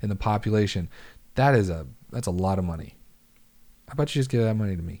trends in the population. That's a lot of money. How about you just give that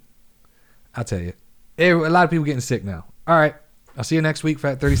money to me? I'll tell you. A lot of people getting sick now. All right. I'll see you next week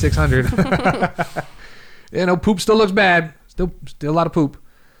for that $3,600. Poop still looks bad. Still a lot of poop.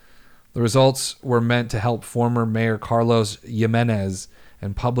 The results were meant to help former Mayor Carlos Jimenez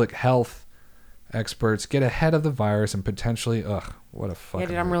and public health experts get ahead of the virus and potentially, what a fucking... Yeah,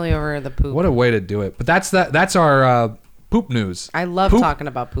 dude, I'm really over the poop. What a way to do it. But that's our poop news. I love talking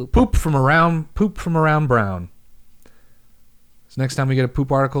about poop. Poop from around Brown. So next time we get a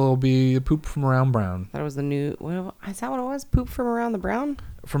poop article, it'll be poop from around Brown. That was the new... Is that what it was? Poop from around the Brown?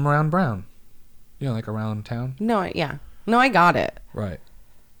 From around Brown. Like around town? No, yeah. No, I got it. Right.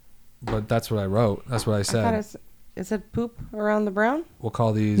 But that's what I wrote. That's what I said. It said poop around the Brown? We'll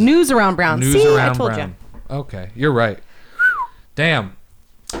call these... News around Brown. News See, around I told Brown. you. Okay, you're right. Damn.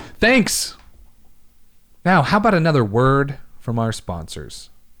 Thanks. Now, how about another word from our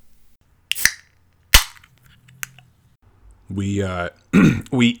sponsors? We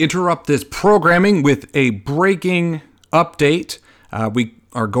interrupt this programming with a breaking update. We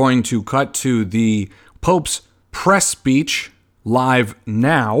are going to cut to the Pope's press speech live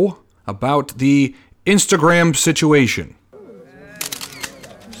now about the Instagram situation.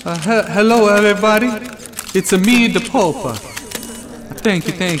 Hello, everybody. It's me, the Pope. Thank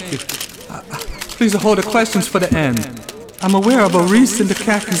you. Please hold the questions for the end. I'm aware of recent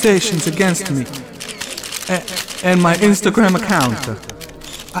accusations against me and my Instagram account.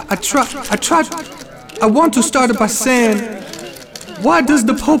 I want to start by saying, why does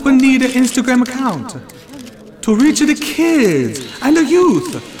the Pope need an Instagram account? To reach the kids and the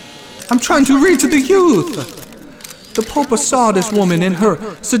youth. I'm trying to reach the youth. The Pope saw this woman in her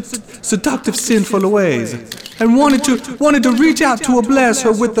seductive, sinful ways and wanted to reach out to bless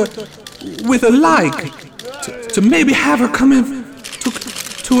her with a like, to maybe have her come in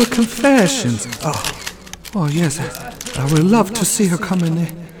to a confessions. Oh yes, I would love to see her come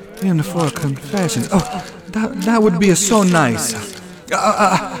in for a confession. Oh, that would be so nice.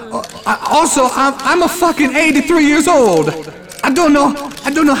 Also, I'm a fucking 83 years old. I don't know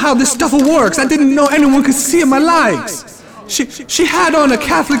how this stuff works. I didn't know anyone could see my likes. She had on a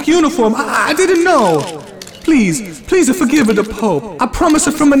Catholic uniform. I didn't know. Please forgive her, the Pope. I promise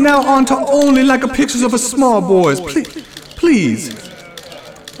her from now on to only like pictures of small boys. Please.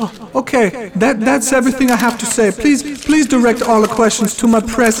 Oh, okay, that's everything I have to say. Please direct all the questions to my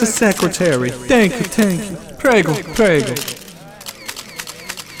press secretary. Thank you. Prego.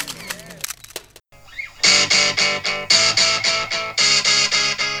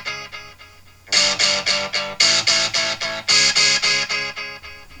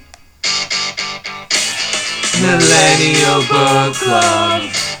 Millennial Book Club.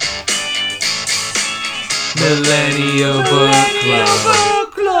 Millennial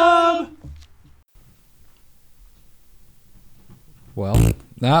Book Club. Well,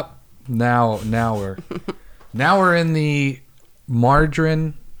 now we're in the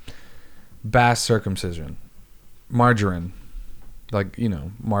margarine bass circumcision. Margarine,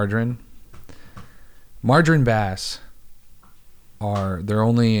 margarine. Margarine bass they're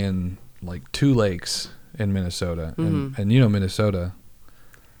only in 2 lakes in Minnesota, and Minnesota,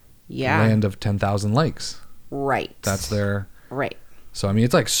 land of 10,000 lakes. Right. That's their right. So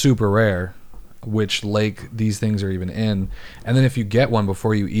it's super rare which lake these things are even in. And then if you get one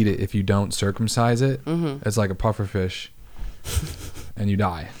before you eat it, if you don't circumcise it, it's like a pufferfish, and you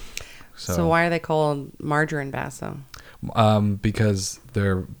die. So why are they called margarine bass though? Because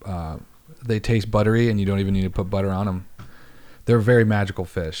they taste buttery, and you don't even need to put butter on them. They're a very magical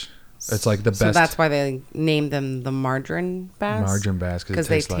fish. It's like the best. So that's why they named them the margarine bass? Margarine bass, because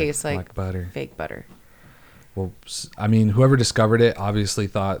they taste like butter. Fake butter. Well, whoever discovered it obviously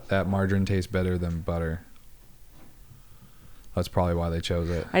thought that margarine tastes better than butter. That's probably why they chose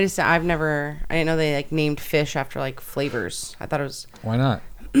it. I didn't know they named fish after flavors. I thought it was. Why not?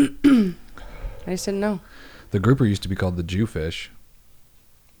 I just didn't know. The grouper used to be called the Jewfish.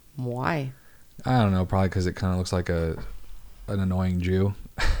 Why? I don't know. Probably because it kind of looks like an annoying Jew.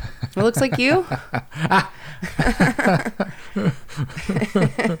 It looks like you.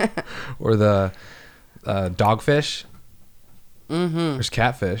 Or the dogfish. There's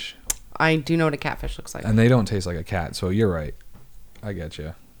catfish, I do know what a catfish looks like. and they don't taste like a cat. So you're right. I get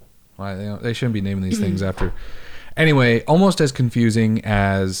you. Why they shouldn't be naming these things after. Anyway, almost as confusing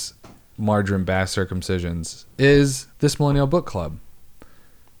as margarine bass circumcisions is this Millennial Book Club.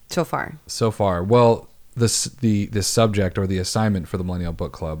 So far. So far, well, the subject or the assignment for the Millennial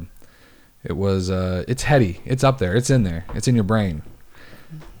Book Club, it's heady. It's up there. It's in there. It's in your brain.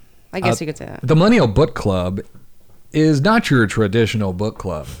 I guess you could say that. The Millennial Book Club is not your traditional book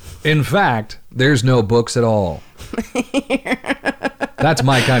club. In fact, there's no books at all. That's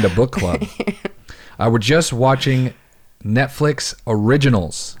my kind of book club. We're just watching Netflix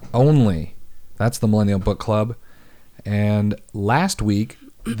originals only. That's the Millennial Book Club. And last week,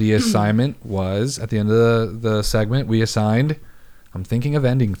 the assignment was, at the end of the segment, we assigned, I'm thinking of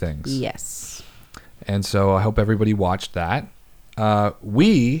ending things. Yes. And so I hope everybody watched that.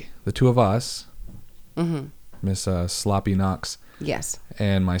 We, the two of us, Miss Sloppy Knox Yes.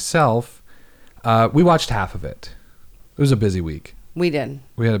 and myself, we watched half of it. It was a busy week. We did.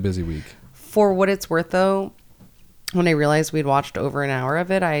 We had a busy week. For what it's worth, though, when I realized we'd watched over an hour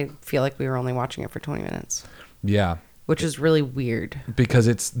of it, I feel like we were only watching it for 20 minutes, Yeah. which is really weird. Because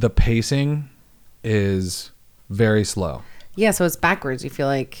the pacing is very slow. Yeah, so it's backwards. You feel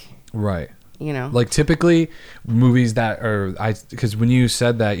like, Right. you know. Like typically movies that are, because when you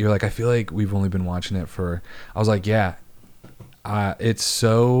said that, you're like, I feel like we've only been watching it for, I was like, yeah, it's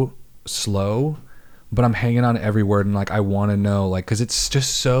so slow, but I'm hanging on every word and like, I want to know, like, because it's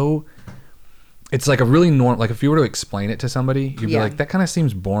just so, it's like a really normal, like if you were to explain it to somebody, you'd be Yeah. like, that kind of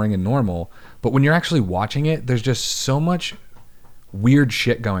seems boring and normal. But when you're actually watching it, there's just so much weird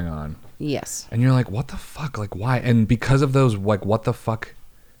shit going on. Yes. And you're like, what the fuck? Like, why? And because of those, like, what the fuck?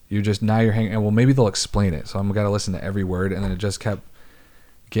 Now you're hanging, and well, maybe they'll explain it. So I'm got to listen to every word. And then it just kept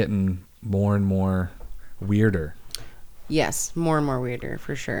getting more and more weirder. Yes. More and more weirder,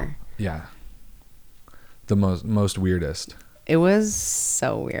 for sure. Yeah. The most weirdest. It was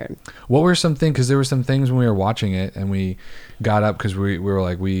so weird. What were some things? Because there were some things when we were watching it and we got up because we were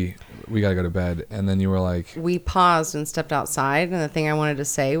like, we got to go to bed. And then you were like, We paused and stepped outside. And the thing I wanted to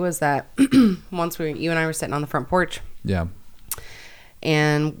say was that once you and I were sitting on the front porch, yeah.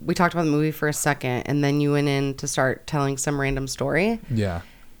 and we talked about the movie for a second, and then you went in to start telling some random story. Yeah.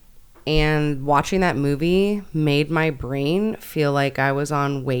 And watching that movie made my brain feel like I was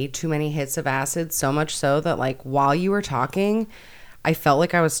on way too many hits of acid, so much so that, like, while you were talking, I felt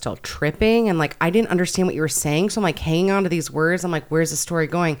like I was still tripping, and, like, I didn't understand what you were saying. So I'm, like, hanging on to these words. I'm like, where's the story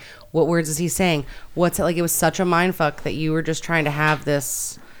going? What words is he saying? What's it? Like, it was such a mind fuck that you were just trying to have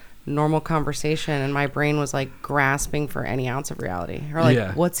this normal conversation, and my brain was, like, grasping for any ounce of reality. Or, like,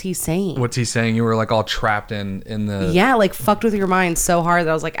 Yeah. what's he saying? What's he saying? You were like all trapped in the. Yeah, like fucked with your mind so hard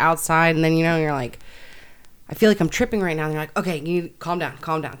that I was like outside, and then you're like, I feel like I'm tripping right now. And you're like, okay, you need to calm down.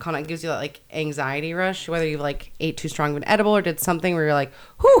 It gives you that like anxiety rush, whether you like ate too strong of an edible or did something where you're like,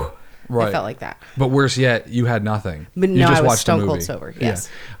 whew. Right. I felt like that. But worse yet, you had nothing. But you no, just I was watched a stone cold movie. sober, yes.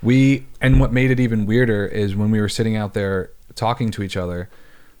 Yeah. And what made it even weirder is when we were sitting out there talking to each other,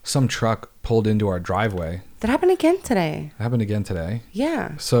 some truck pulled into our driveway. That happened again today. It happened again today.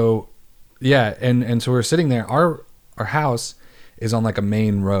 Yeah. So, yeah, and so we're sitting there. Our house is on like a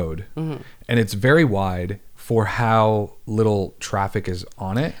main road, and it's very wide for how little traffic is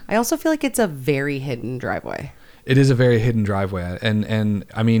on it. I also feel like it's a very hidden driveway. It is a very hidden driveway, and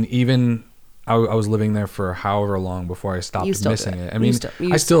I mean, even I was living there for however long before I stopped You still missing do it. it. I mean,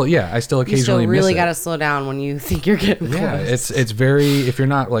 You I still You still occasionally miss really it. got to slow down when you think you're getting Yeah, close. it's very, if you're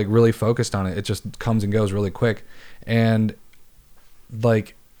not like really focused on it, it just comes and goes really quick. And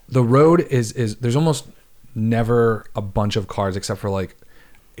like the road is there's almost never a bunch of cars except for like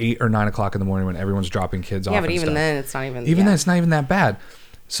 8 or 9 o'clock in the morning when everyone's dropping kids off. Yeah, but and even stuff. then, it's not even. Even yeah. then, it's not even that bad.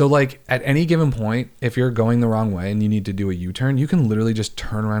 So like at any given point, if you're going the wrong way and you need to do a U-turn, you can literally just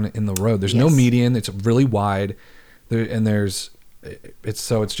turn around in the road. There's no Yes. median. It's really wide. It's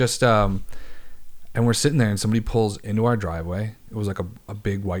just and we're sitting there and somebody pulls into our driveway. It was like a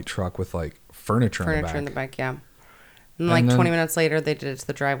big white truck with like furniture in the back, yeah. And And like then- 20 minutes later, they did it to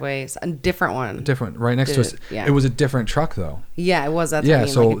the driveway. A different one. different right next Did to us. it, yeah. It was a different truck though. Yeah, it was. That's what I Yeah,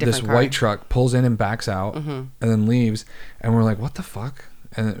 mean, so like a this different car. white truck pulls in and backs out and then leaves, and we're like, what the fuck?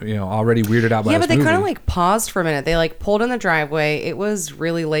 And already weirded out by Yeah, this but they movie. kind of like paused for a minute. They like pulled in the driveway. It was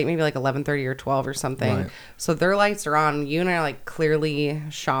really late, maybe like 11:30 or 12 or something. Right. So their lights are on. You and I are like clearly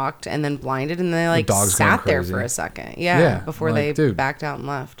shocked and then blinded, and they like dog's going sat there crazy. for a second. Yeah, Yeah, before like, they dude. backed out and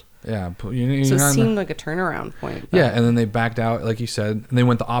left. Yeah, So you're it not in the- seemed like a turnaround point. but- Yeah, and then they backed out, like you said, and they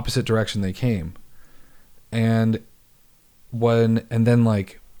went the opposite direction they came. And then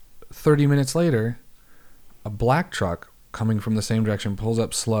like 30 minutes later, a black truck coming from the same direction, pulls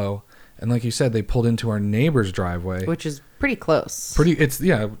up slow. And like you said, they pulled into our neighbor's driveway. Which is pretty close.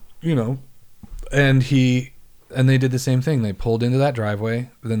 And they did the same thing. They pulled into that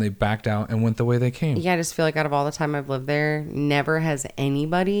driveway, then they backed out and went the way they came. Yeah, I just feel like out of all the time I've lived there, never has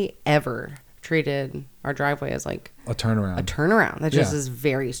anybody ever treated our driveway as like A turnaround. That just is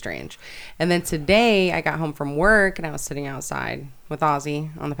very strange. And then today I got home from work and I was sitting outside with Ozzy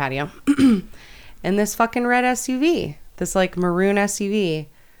on the patio. And this fucking red SUV, this like maroon SUV,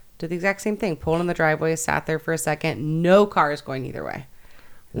 did the exact same thing. Pulled in the driveway, sat there for a second, no cars going either way.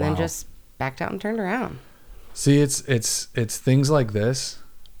 And then just backed out and turned around. See, it's things like this.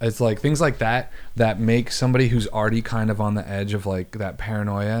 It's like things like that make somebody who's already kind of on the edge of like that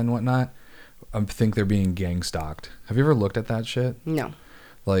paranoia and whatnot think they're being gang stalked. Have you ever looked at that shit? No.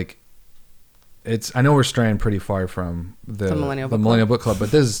 Like, I know we're straying pretty far from the Millennial Book Club,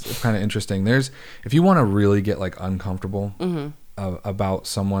 but this is kind of interesting. If you want to really get like uncomfortable about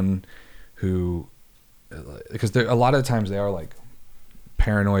someone who, because a lot of times they are like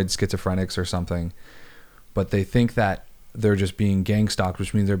paranoid schizophrenics or something, but they think that they're just being gang stalked,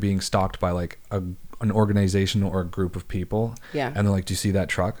 which means they're being stalked by like an organization or a group of people. Yeah. And they're like, do you see that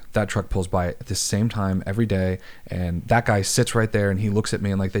truck? That truck pulls by at the same time every day. And that guy sits right there and he looks at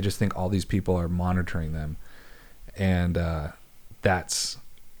me and like, they just think all these people are monitoring them. And that's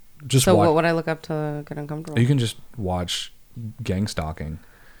just So what would I look up to get uncomfortable? You can just watch gang stalking.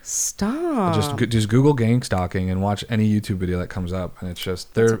 Stop. Just Google gang stalking and watch any YouTube video that comes up. And it's just,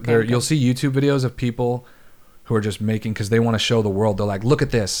 you'll see YouTube videos of people who are just making, because they want to show the world. They're like, look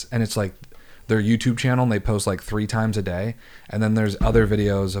at this. And it's like their YouTube channel and they post like 3 times a day. And then there's other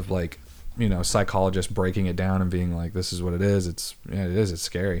videos of like, you know, psychologists breaking it down and being like, this is what it is. It's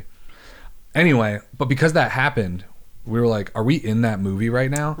scary. Anyway, but because that happened, we were like, are we in that movie right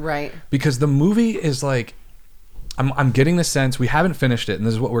now? Right. Because the movie is like, I'm getting the sense, we haven't finished it, and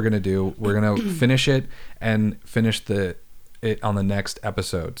this is what we're going to do. We're going to finish it and finish it on the next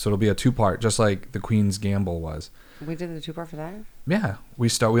episode. So it'll be a 2-part, just like the Queen's Gamble was. We did the 2-part for that? Yeah. We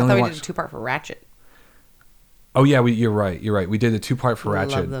I only thought we watched... did a 2-part for Ratchet. Oh, yeah, you're right. We did a 2-part for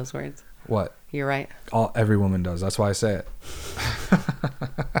Ratchet. I love those words. What? You're right. Every woman does. That's why I say it.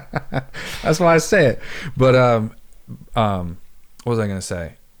 That's why I say it. But, what was I going to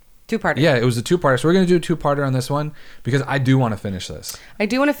say? 2-parter. Yeah, it was a 2-parter. So we're going to do a 2-parter on this one because I do want to finish this. I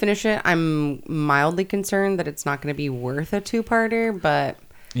do want to finish it. I'm mildly concerned that it's not going to be worth a 2-parter, but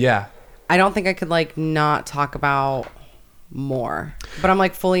yeah, I don't think I could like not talk about more. But I'm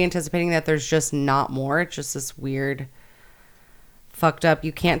like fully anticipating that there's just not more. It's just this weird, fucked up.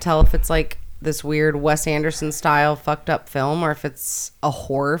 You can't tell if it's like this weird Wes Anderson style fucked up film or if it's a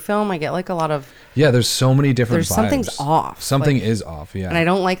horror film. I get like a lot of... Yeah, there's so many different vibes. Something's off. Something is off, yeah. And I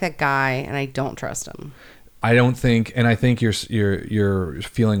don't like that guy and I don't trust him. I don't think, and I think you're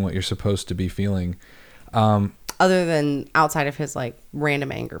feeling what you're supposed to be feeling. Other than outside of his like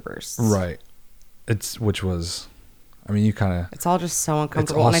random anger bursts. Right. Which was, I mean, you kind of... It's all just so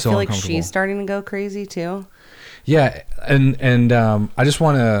uncomfortable. And I feel like she's starting to go crazy too. Yeah, and I just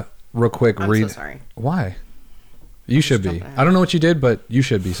want to real quick read... I'm so sorry. Why? You should be. I don't know what you did, but you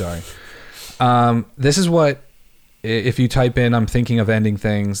should be sorry. This is what, if you type in "I'm thinking of ending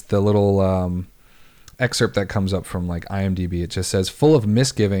things," the little excerpt that comes up from like IMDb, it just says, "Full of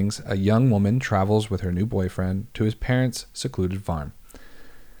misgivings, a young woman travels with her new boyfriend to his parents' secluded farm."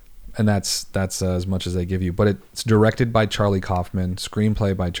 And that's as much as they give you. But it's directed by Charlie Kaufman,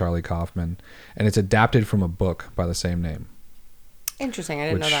 screenplay by Charlie Kaufman, and it's adapted from a book by the same name. Interesting. I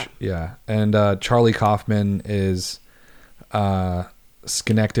didn't know that. Yeah. And Charlie Kaufman is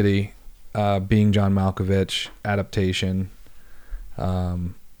Schenectady, Being John Malkovich, adaptation,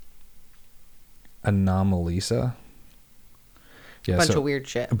 Anomalisa. Yeah, bunch of weird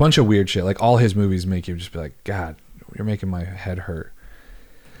shit. A bunch of weird shit. Like all his movies make you just be like, God, you're making my head hurt.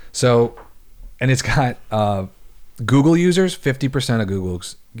 So, and it's got Google users, 50% of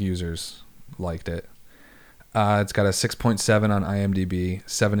Google's users liked it. It's got a 6.7 on IMDb,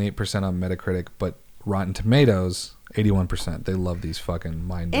 78% on Metacritic, but Rotten Tomatoes, 81%. They love these fucking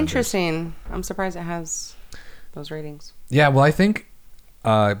mind benders. Interesting. I'm surprised it has those ratings. Yeah, well, I think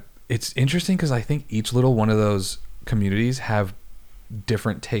it's interesting because I think each little one of those communities have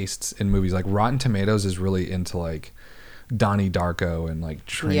different tastes in movies. Like Rotten Tomatoes is really into like Donnie Darko and like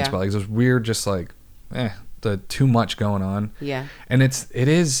Trainspotting. Like those weird, just like, the too much going on. Yeah. And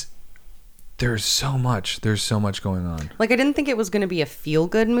there's so much going on. Like I didn't think it was going to be a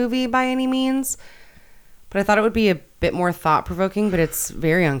feel-good movie by any means, but I thought it would be a bit more thought-provoking, but it's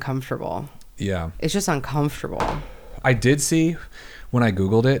very uncomfortable. Yeah. It's just uncomfortable. I did see when I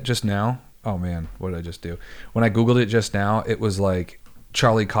Googled it just now, Oh man, what did I just do? When I Googled it just now, it was like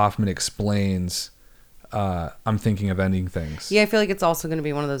Charlie Kaufman explains I'm thinking of ending things. Yeah, I feel like it's also going to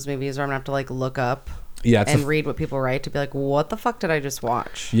be one of those movies where I'm going to have to like look up It's and read what people write to be like, what the fuck did I just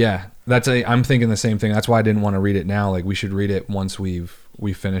watch? Yeah, I'm thinking the same thing. That's why I didn't want to read it now. Like we should read it once we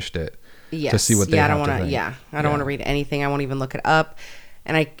finished it. Yes. To see what they I have don't to want to. think. Yeah, I don't want to read anything. I won't even look it up,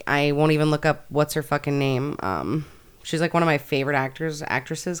 and I won't even look up what's her fucking name. She's like one of my favorite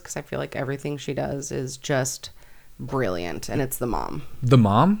actresses because I feel like everything she does is just brilliant, and it's the mom. The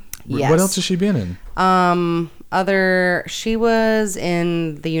mom? Yes. What else has she been in? She was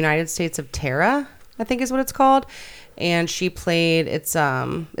in The United States of Terra, I think is what it's called, and she played it's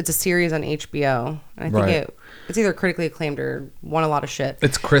a series on HBO, and I think it's either critically acclaimed or won a lot of shit.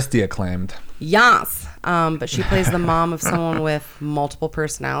 It's Christy acclaimed. Yes. But she plays the mom of someone with multiple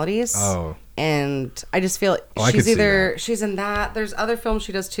personalities. Oh. And I just feel I could see that. she's in that. There's other films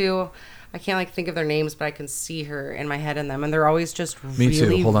she does too. I can't like think of their names, but I can see her in my head in them, and they're always just Me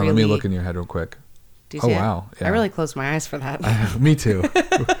really, too. Hold on, really... let me look in your head real quick. Do you Oh, see it? wow. Yeah. I really closed my eyes for that. Me too. We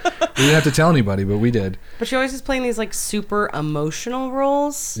didn't have to tell anybody, but we did. But she always is playing these like super emotional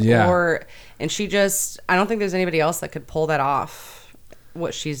roles. Yeah. And she just, I don't think there's anybody else that could pull that off,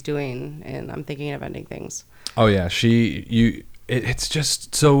 what she's doing. And I'm thinking of ending things. Oh yeah, it's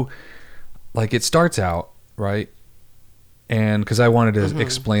just so, like it starts out, right? And because I wanted to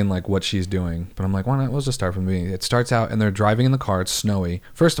explain like what she's doing, but I'm like, why not? Let's just start from the beginning. It starts out and they're driving in the car. It's snowy.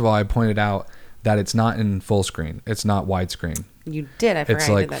 First of all, I pointed out that it's not in full screen. It's not widescreen. You did. I forgot It's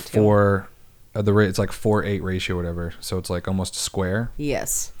I like did that too. it's like 4:8 ratio, whatever. So it's like almost square.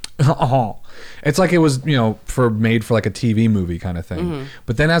 Yes. It's like it was, made for like a TV movie kind of thing.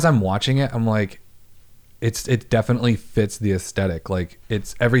 But then as I'm watching it, I'm like, it definitely fits the aesthetic. Like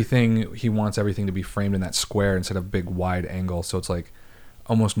it's everything, he wants everything to be framed in that square instead of big wide angle. So it's like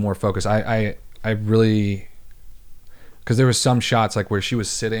almost more focused. I really, because there was some shots like where she was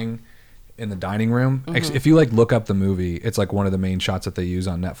sitting in the dining room. If you like look up the movie, it's like one of the main shots that they use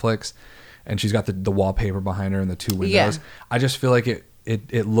on Netflix, and she's got the wallpaper behind her and the two windows. Yeah. I just feel like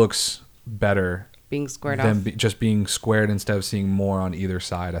it looks better Being squared than off. just being squared instead of seeing more on either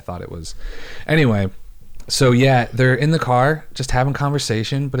side. I thought it was. Anyway, so yeah, they're in the car just having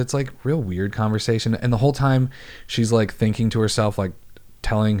conversation, but it's like real weird conversation. And the whole time she's like thinking to herself, like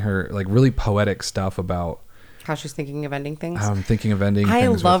telling her like really poetic stuff about How she's thinking of ending things. I'm thinking of ending I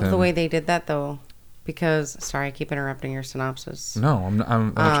things love with the him. way they did that though, because sorry, I keep interrupting your synopsis. No,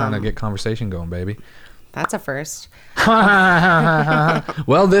 I'm trying to get conversation going, baby. That's a first.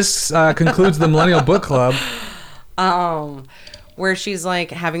 Well, this concludes the Millennial Book Club. Where she's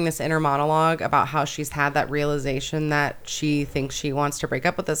like having this inner monologue about how she's had that realization that she thinks she wants to break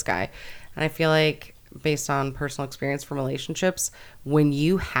up with this guy. And I feel like based on personal experience from relationships, when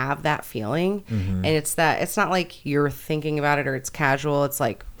you have that feeling and it's not like you're thinking about it or it's casual, it's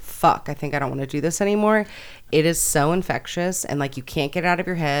like, fuck, I think I don't want to do this anymore. It is so infectious and like you can't get it out of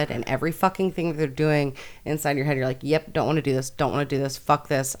your head, and every fucking thing that they're doing inside your head, you're like, yep, don't want to do this, fuck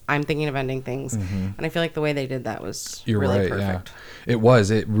this, I'm thinking of ending things. And I feel like the way they did that was You're really right, perfect. yeah. It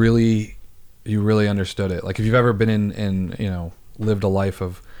was. It really, you really understood it. Like if you've ever been in lived a life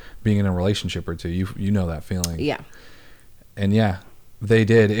of being in a relationship or two, you know that feeling. Yeah. And yeah, they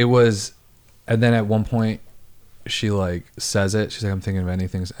did. It was, and then at one point she like says it. She's like, I'm thinking of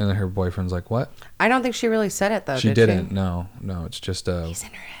anything. And then her boyfriend's like, what? I don't think she really said it though. She did didn't. She? No, it's just He's in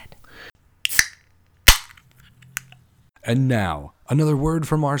her head. And now, another word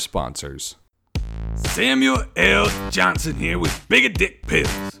from our sponsors. Samuel L. Johnson here with Bigger Dick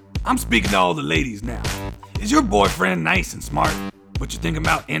Pills. I'm speaking to all the ladies now. Is your boyfriend nice and smart, but you think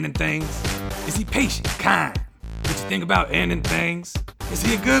about ending things? Is he patient, kind, but you think about ending things? Is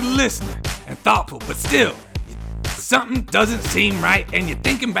he a good listener and thoughtful, but still, something doesn't seem right and you're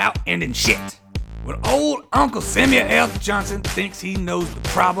thinking about ending shit? Well, old Uncle Samuel L. Johnson thinks he knows the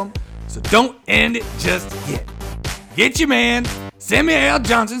problem, so don't end it just yet. Get your man, Samuel L.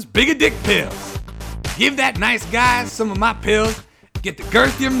 Johnson's Bigger Dick Pills. Give that nice guy some of my pills, get the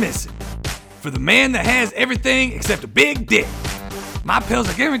girth you're missing. For the man that has everything except a big dick. My pills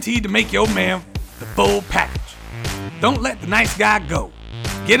are guaranteed to make your man the full package. Don't let the nice guy go.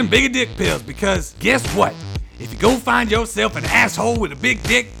 Get him Bigger Dick Pills, because guess what? If you go find yourself an asshole with a big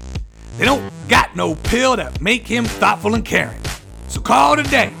dick, they don't got no pill that make him thoughtful and caring. So call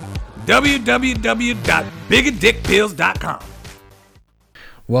today. www.biggerdickpills.com.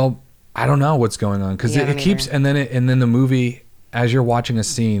 Well, I don't know what's going on because Yeah, it me keeps, neither. and then the movie, as you're watching a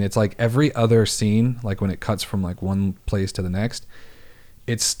scene, it's like every other scene, like when it cuts from like one place to the next,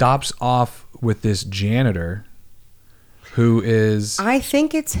 it stops off with this janitor who is... I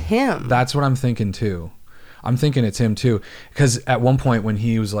think it's him. That's what I'm thinking too. I'm thinking it's him too. Because at one point when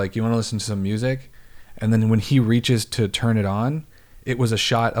he was like, you want to listen to some music? And then when he reaches to turn it on, it was a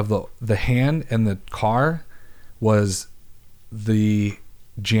shot of the hand, and the car was the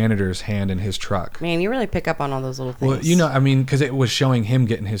janitor's hand in his truck. Man, you really pick up on all those little things. Well, you know, I mean, because it was showing him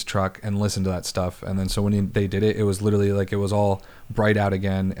getting his truck and listen to that stuff. And then so when they did it, it was literally like it was all bright out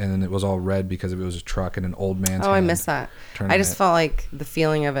again, and then it was all red because it was a truck and an old man's hand. I missed that. I just felt like the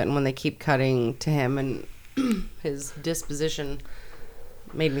feeling of it, and when they keep cutting to him and his disposition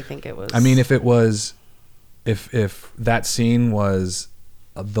made me think it was... I mean, if it was... If that scene was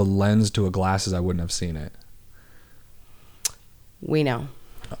the lens to a glasses, I wouldn't have seen it. We know.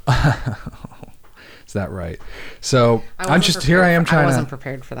 Is that right? So I'm just here. I wasn't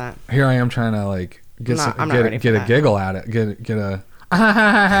prepared for that. Here I am trying to like get a giggle at it,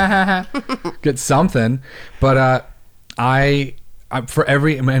 get something. But I for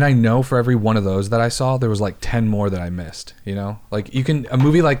every, and I know for every one of those that I saw, there was like 10 more that I missed. You know, like a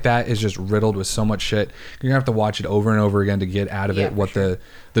movie like that is just riddled with so much shit. You're gonna have to watch it over and over again to get out of it what the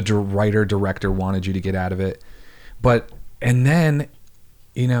writer director wanted you to get out of it. And then,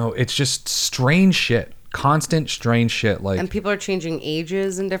 you know, it's just strange shit, constant strange shit. Like, and people are changing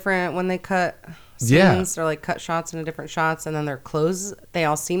ages and different when they cut scenes. They're like cut shots into different shots, and then their clothes, they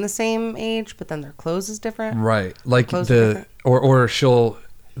all seem the same age, but then their clothes is different. Right. Like they'll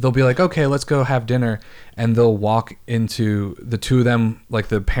be like, okay, let's go have dinner, and they'll walk into, the two of them, like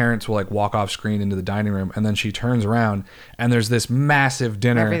the parents will like walk off screen into the dining room, and then she turns around and there's this massive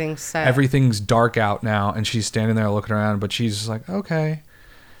dinner. Everything's set. Everything's dark out now, and she's standing there looking around, but she's just like, okay.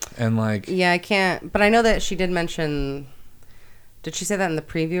 And like, yeah, I can't, but I know that she did mention, did she say that in the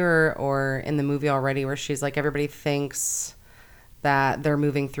preview or in the movie already, where she's like, everybody thinks that they're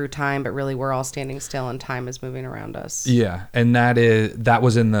moving through time, but really we're all standing still and time is moving around us. Yeah, and that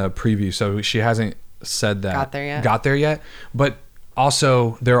was in the preview, so she hasn't said that. Got there yet. But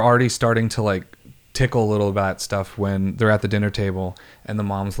also, they're already starting to like tickle a little about stuff when they're at the dinner table, and the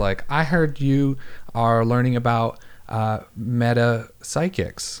mom's like, I heard you are learning about meta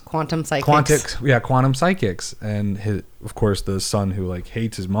psychics. Quantum psychics. Quantum psychics. And of course, the son who like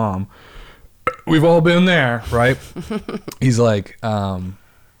hates his mom. We've all been there, right? He's like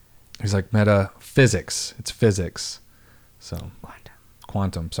metaphysics. It's physics. So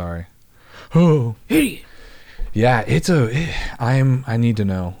quantum. Sorry. Oh, idiot. Yeah, I need to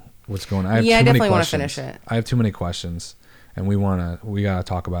know what's going on. I definitely want to finish it. I have too many questions, and we gotta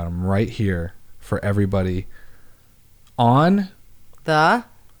talk about them right here for everybody on the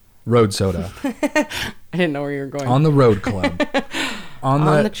Road Soda. I didn't know where you were going. On the Road Club.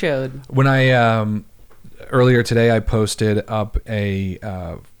 On the chode. When I earlier today I posted up a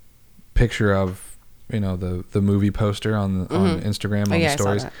picture of, you know, the movie poster on Instagram on the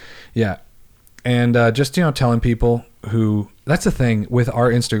stories. Yeah. And just, you know, telling people that's the thing with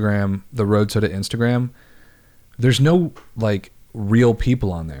our Instagram, the Road Soda Instagram, there's no like real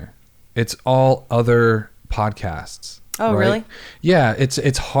people on there. It's all other podcasts. Oh, right? Really? Yeah,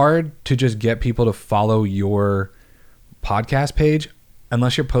 it's hard to just get people to follow your podcast page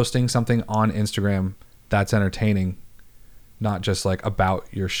unless you're posting something on Instagram that's entertaining, not just like about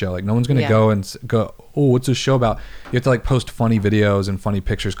your show. Like no one's going to go, oh, what's this show about? You have to like post funny videos and funny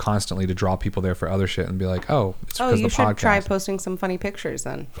pictures constantly to draw people there for other shit and be like, oh, it's because of the podcast. Oh, you should try posting some funny pictures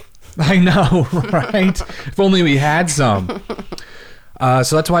then. I know, right? If only we had some.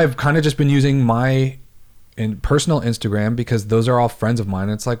 So that's why I've kind of just been using my personal Instagram, because those are all friends of mine.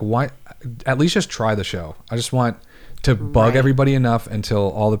 And it's like, why? At least just try the show. I just want to bug everybody enough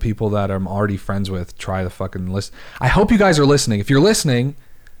until all the people that I'm already friends with try the fucking list. I hope you guys are listening. If you're listening,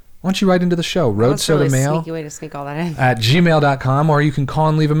 why don't you write into the show? Road Soda Mail. Sneaky way to sneak all that in. At gmail.com, or you can call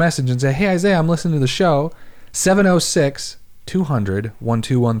and leave a message and say, hey, Isaiah, I'm listening to the show.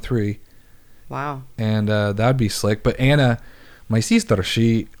 706-200-1213. Wow. And that would be slick. But Anna, my sister,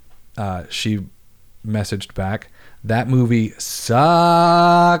 she messaged back, that movie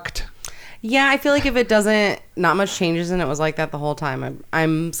sucked. Yeah, I feel like if it doesn't, not much changes and it was like that the whole time,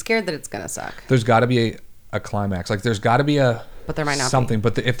 I'm scared that it's going to suck. There's got to be a climax. Like there's got to be but there might not something. Be.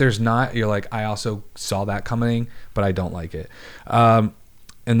 But if there's not, you're like, I also saw that coming, but I don't like it. And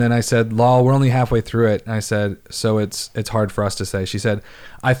then I said, lol, we're only halfway through it. And I said, so it's hard for us to say. She said,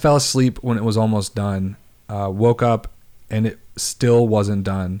 I fell asleep when it was almost done, woke up and it still wasn't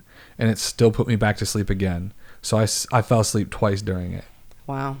done, and it still put me back to sleep again. So I fell asleep twice during it.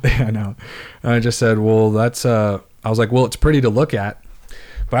 Wow. Yeah, I know. And I just said, well, that's, I was like, well, it's pretty to look at.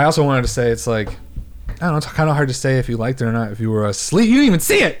 But I also wanted to say, it's like, I don't know, it's kind of hard to say if you liked it or not. If you were asleep, you didn't even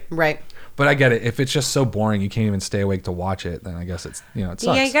see it. Right. But I get it. If it's just so boring you can't even stay awake to watch it, then I guess it's, it sucks.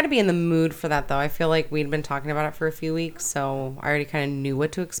 Yeah, you got to be in the mood for that, though. I feel like we'd been talking about it for a few weeks, so I already kind of knew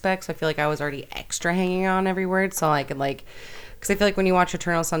what to expect. So I feel like I was already extra hanging on every word, so I could because I feel like when you watch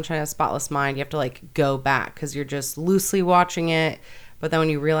Eternal Sunshine of the Spotless Mind, you have to go back because you're just loosely watching it. But then when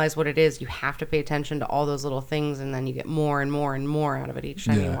you realize what it is, you have to pay attention to all those little things, and then you get more and more and more out of it each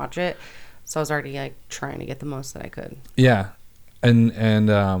time you watch it. So I was already trying to get the most that I could. Yeah,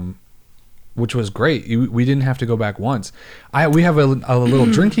 and which was great. We didn't have to go back once. We have a little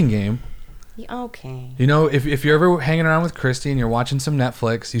drinking game. Okay. If you're ever hanging around with Christy and you're watching some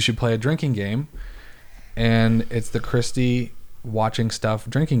Netflix, you should play a drinking game. And it's the Christy watching stuff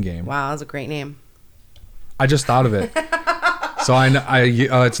drinking game. Wow, that's a great name. I just thought of it. So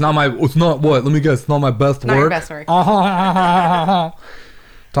it's not what? Let me guess. It's not my best Not work. your best work.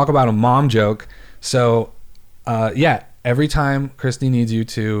 Talk about a mom joke. So, every time Christy needs you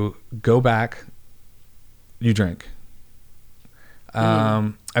to go back, you drink.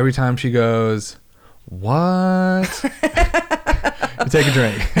 Every time she goes, what? You take a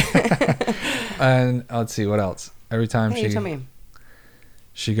drink. And let's see, what else? Every time Hey, tell me.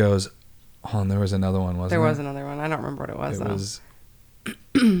 she goes, oh, and there was another one, wasn't there? There was another one. I don't remember what it was, It though. was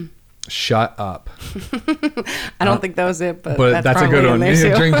shut up. I don't think that was it, but that's a good probably in one. there, You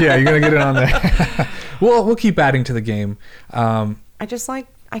too. drink, you're gonna get it on there. We'll keep adding to the game. I just I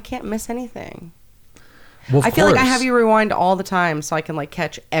can't miss anything. Well, I feel like I have you rewind all the time so I can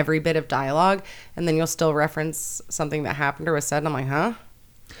catch every bit of dialogue, and then you'll still reference something that happened or was said, and I'm like, huh?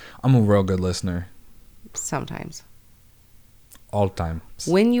 I'm a real good listener. Sometimes. All the time.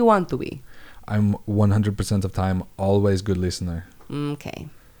 When you want to be. I'm 100% of time always good listener. Okay.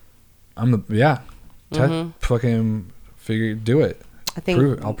 Fucking do it.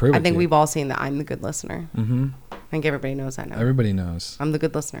 I'll prove it. I think we've all seen that I'm the good listener. Mm-hmm. I think everybody knows that now. Everybody knows. I'm the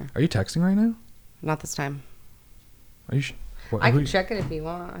good listener. Are you texting right now? Not this time. Are you? I can check it if you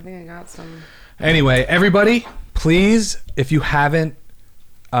want. I think I got some. Anyway, everybody, please, if you haven't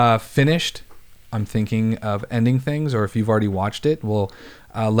finished, I'm thinking of ending things, or if you've already watched it,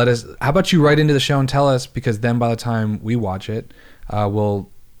 let us. How about you write into the show and tell us? Because then by the time we watch it, you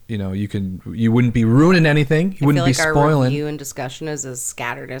wouldn't be ruining anything. You wouldn't be spoiling. Our review and discussion is as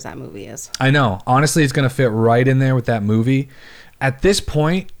scattered as that movie is. I know. Honestly, it's gonna fit right in there with that movie. At this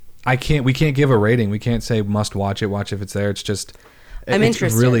point, we can't give a rating. We can't say must watch it. Watch if it's there. It's just. I'm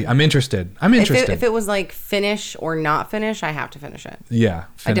interested. Really, I'm interested. If it was finish or not finish, I have to finish it. Yeah,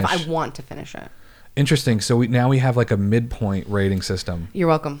 finish. I want to finish it. Interesting. So we have a midpoint rating system. You're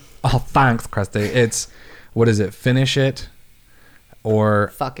welcome. Oh, thanks, Krusty. It's, what is it? Finish it or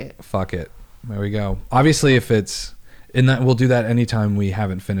fuck it. Fuck it. There we go. Obviously, if it's in that, we'll do that anytime we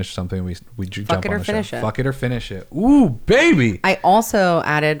haven't finished something. We jump on the show. Finish it. Fuck it or finish it. Ooh, baby. I also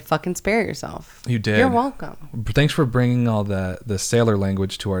added fucking spare yourself. You did. You're welcome. Thanks for bringing all the sailor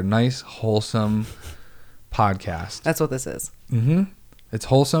language to our nice, wholesome podcast. That's what this is. Mm-hmm. It's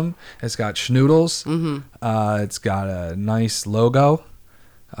wholesome. It's got schnoodles. Mm-hmm. It's got a nice logo.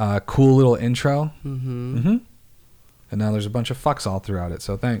 Cool little intro. Mm-hmm. Mm-hmm. And now there's a bunch of fucks all throughout it.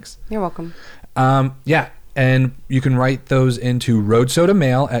 So thanks. You're welcome. Yeah. And you can write those into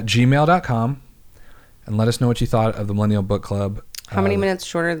roadsodamail@gmail.com and let us know what you thought of the Millennial Book Club. How many minutes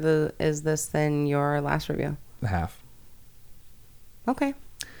shorter is this than your last review? Half. Okay.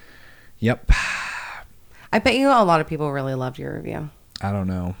 Yep. I bet you a lot of people really loved your review. I don't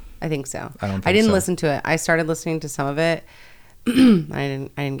know. I think so. I didn't so. listen to it. I started listening to some of it. I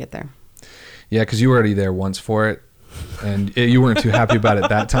didn't get there. Yeah, because you were already there once for it, and you weren't too happy about it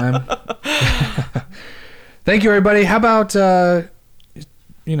that time. Thank you, everybody. How about, a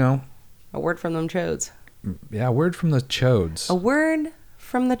word from them chodes. Yeah, a word from the chodes. A word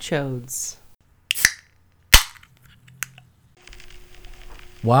from the chodes.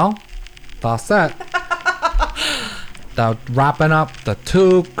 Well, that's it. Wrapping up the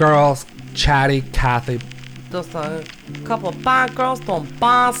two girls, Chatty Cathy. Just a couple of bad girls doing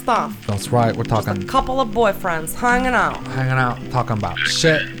bad stuff. That's right. We're Just talking a couple of boyfriends hanging out. Talking about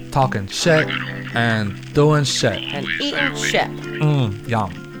shit, talking shit, and doing shit. And eating shit.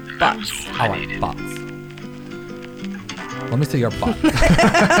 Yum. Butts. I like butts. Let me see your butt.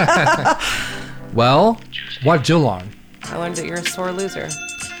 Well, what'd you learn? I learned that you're a sore loser.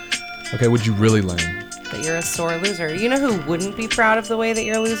 Okay, what'd you really learn? That you're a sore loser. You know who wouldn't be proud of the way that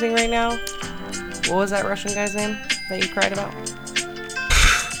you're losing right now? What was that Russian guy's name that you cried about?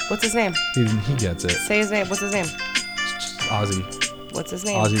 What's his name? He gets it. Say his name. What's his name? Ozzy. What's his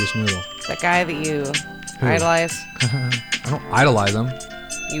name? Ozzy the Schnoodle. That guy that you Who? idolize. I don't idolize him.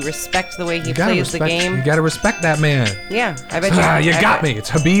 You respect the way he You gotta plays the respect- game. You gotta respect that man. Yeah, I bet you. You got me. It's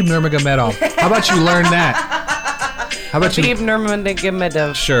Habib Nurmagomedov. How about you learn that? How about Habib you?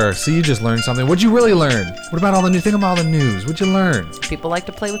 Nurmagomedov. Sure. See, you just learned something. What'd you really learn? What about all the new? Think about all the news. What'd you learn? People like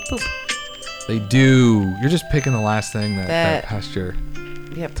to play with poop. They do. You're just picking the last thing that That- passed your.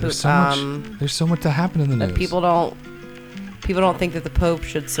 Yeah, poop. There's so much. There's so much to happen in the news. People don't think that the Pope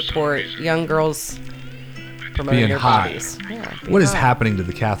should support young girls promoting Being their hot. bodies. Yeah, being What is hot, happening to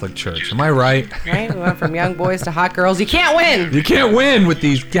the Catholic Church? Am I right? Right? We went from young boys to hot girls. You can't win. You can't win with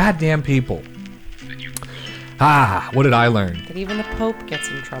these goddamn people. What did I learn? That even the Pope gets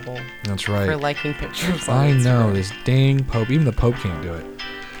in trouble That's for right. liking pictures. On I know Instagram. this dang Pope. Even the Pope can't do it.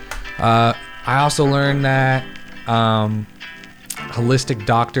 I also learned that holistic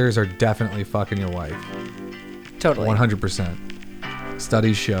doctors are definitely fucking your wife. Totally. 100%.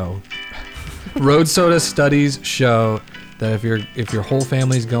 Studies show. Road Soda studies show that if your whole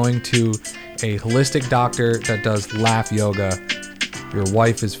family's going to a holistic doctor that does laugh yoga, your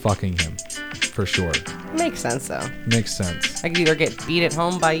wife is fucking him. For sure. Makes sense though. Makes sense. I could either get beat at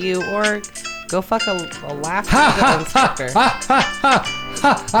home by you or go fuck a laugh yoga instructor.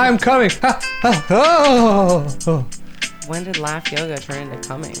 I'm coming. Oh. When did laugh yoga turn into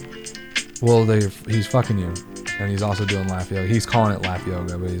coming? Well, he's fucking you. And he's also doing laugh yoga. He's calling it laugh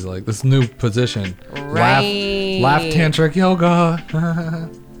yoga, but he's like, this new position. Right. Laugh tantric yoga.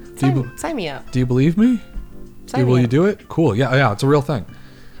 Sign me up. Do you believe me? Sign Will me you up. do it? Cool. Yeah, it's a real thing.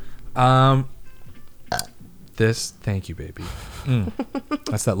 Thank you, baby.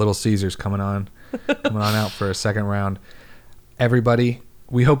 That's that Little Caesars coming on out for a second round. Everybody,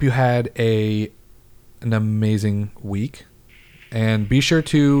 we hope you had an amazing week, and be sure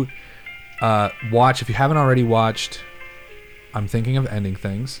to watch, if you haven't already watched I'm Thinking of Ending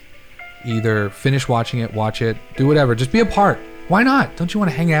Things. Either finish watching it, watch it, do whatever, just be a part. Why not? Don't you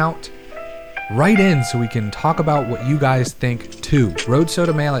want to hang out? Write in so we can talk about what you guys think too.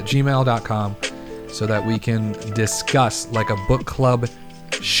 roadsodamail@gmail.com so that we can discuss like a book club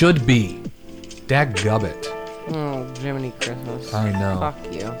should be. Dadgubbit. Oh, Jiminy Christmas. I know.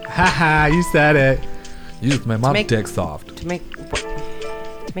 Fuck you. Haha, you said it. You just made my make- dick soft. To make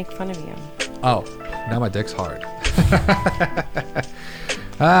fun of you. Oh, now my dick's hard.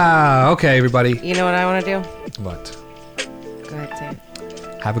 Okay, everybody. You know what I want to do? What? Go ahead, say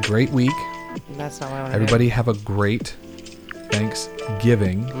it. Have a great week. That's not what I want to Everybody have a great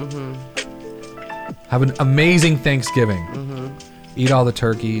Thanksgiving. Have an amazing Thanksgiving. Eat all the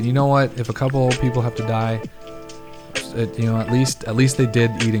turkey. And you know what? If a couple people have to die, at least they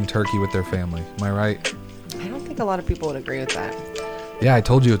did eating turkey with their family. Am I right? do. I don't think a lot of people would agree with that. Yeah, I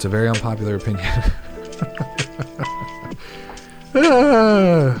told you it's a very unpopular opinion.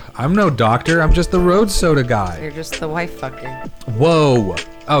 I'm no doctor. I'm just the road soda guy. You're just the wife fucker. Whoa.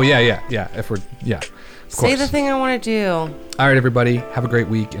 Oh, yeah. Of Say course. the thing I want to do. All right, everybody. Have a great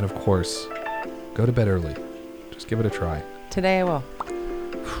week. And of course, go to bed early. Just give it a try. Today I will.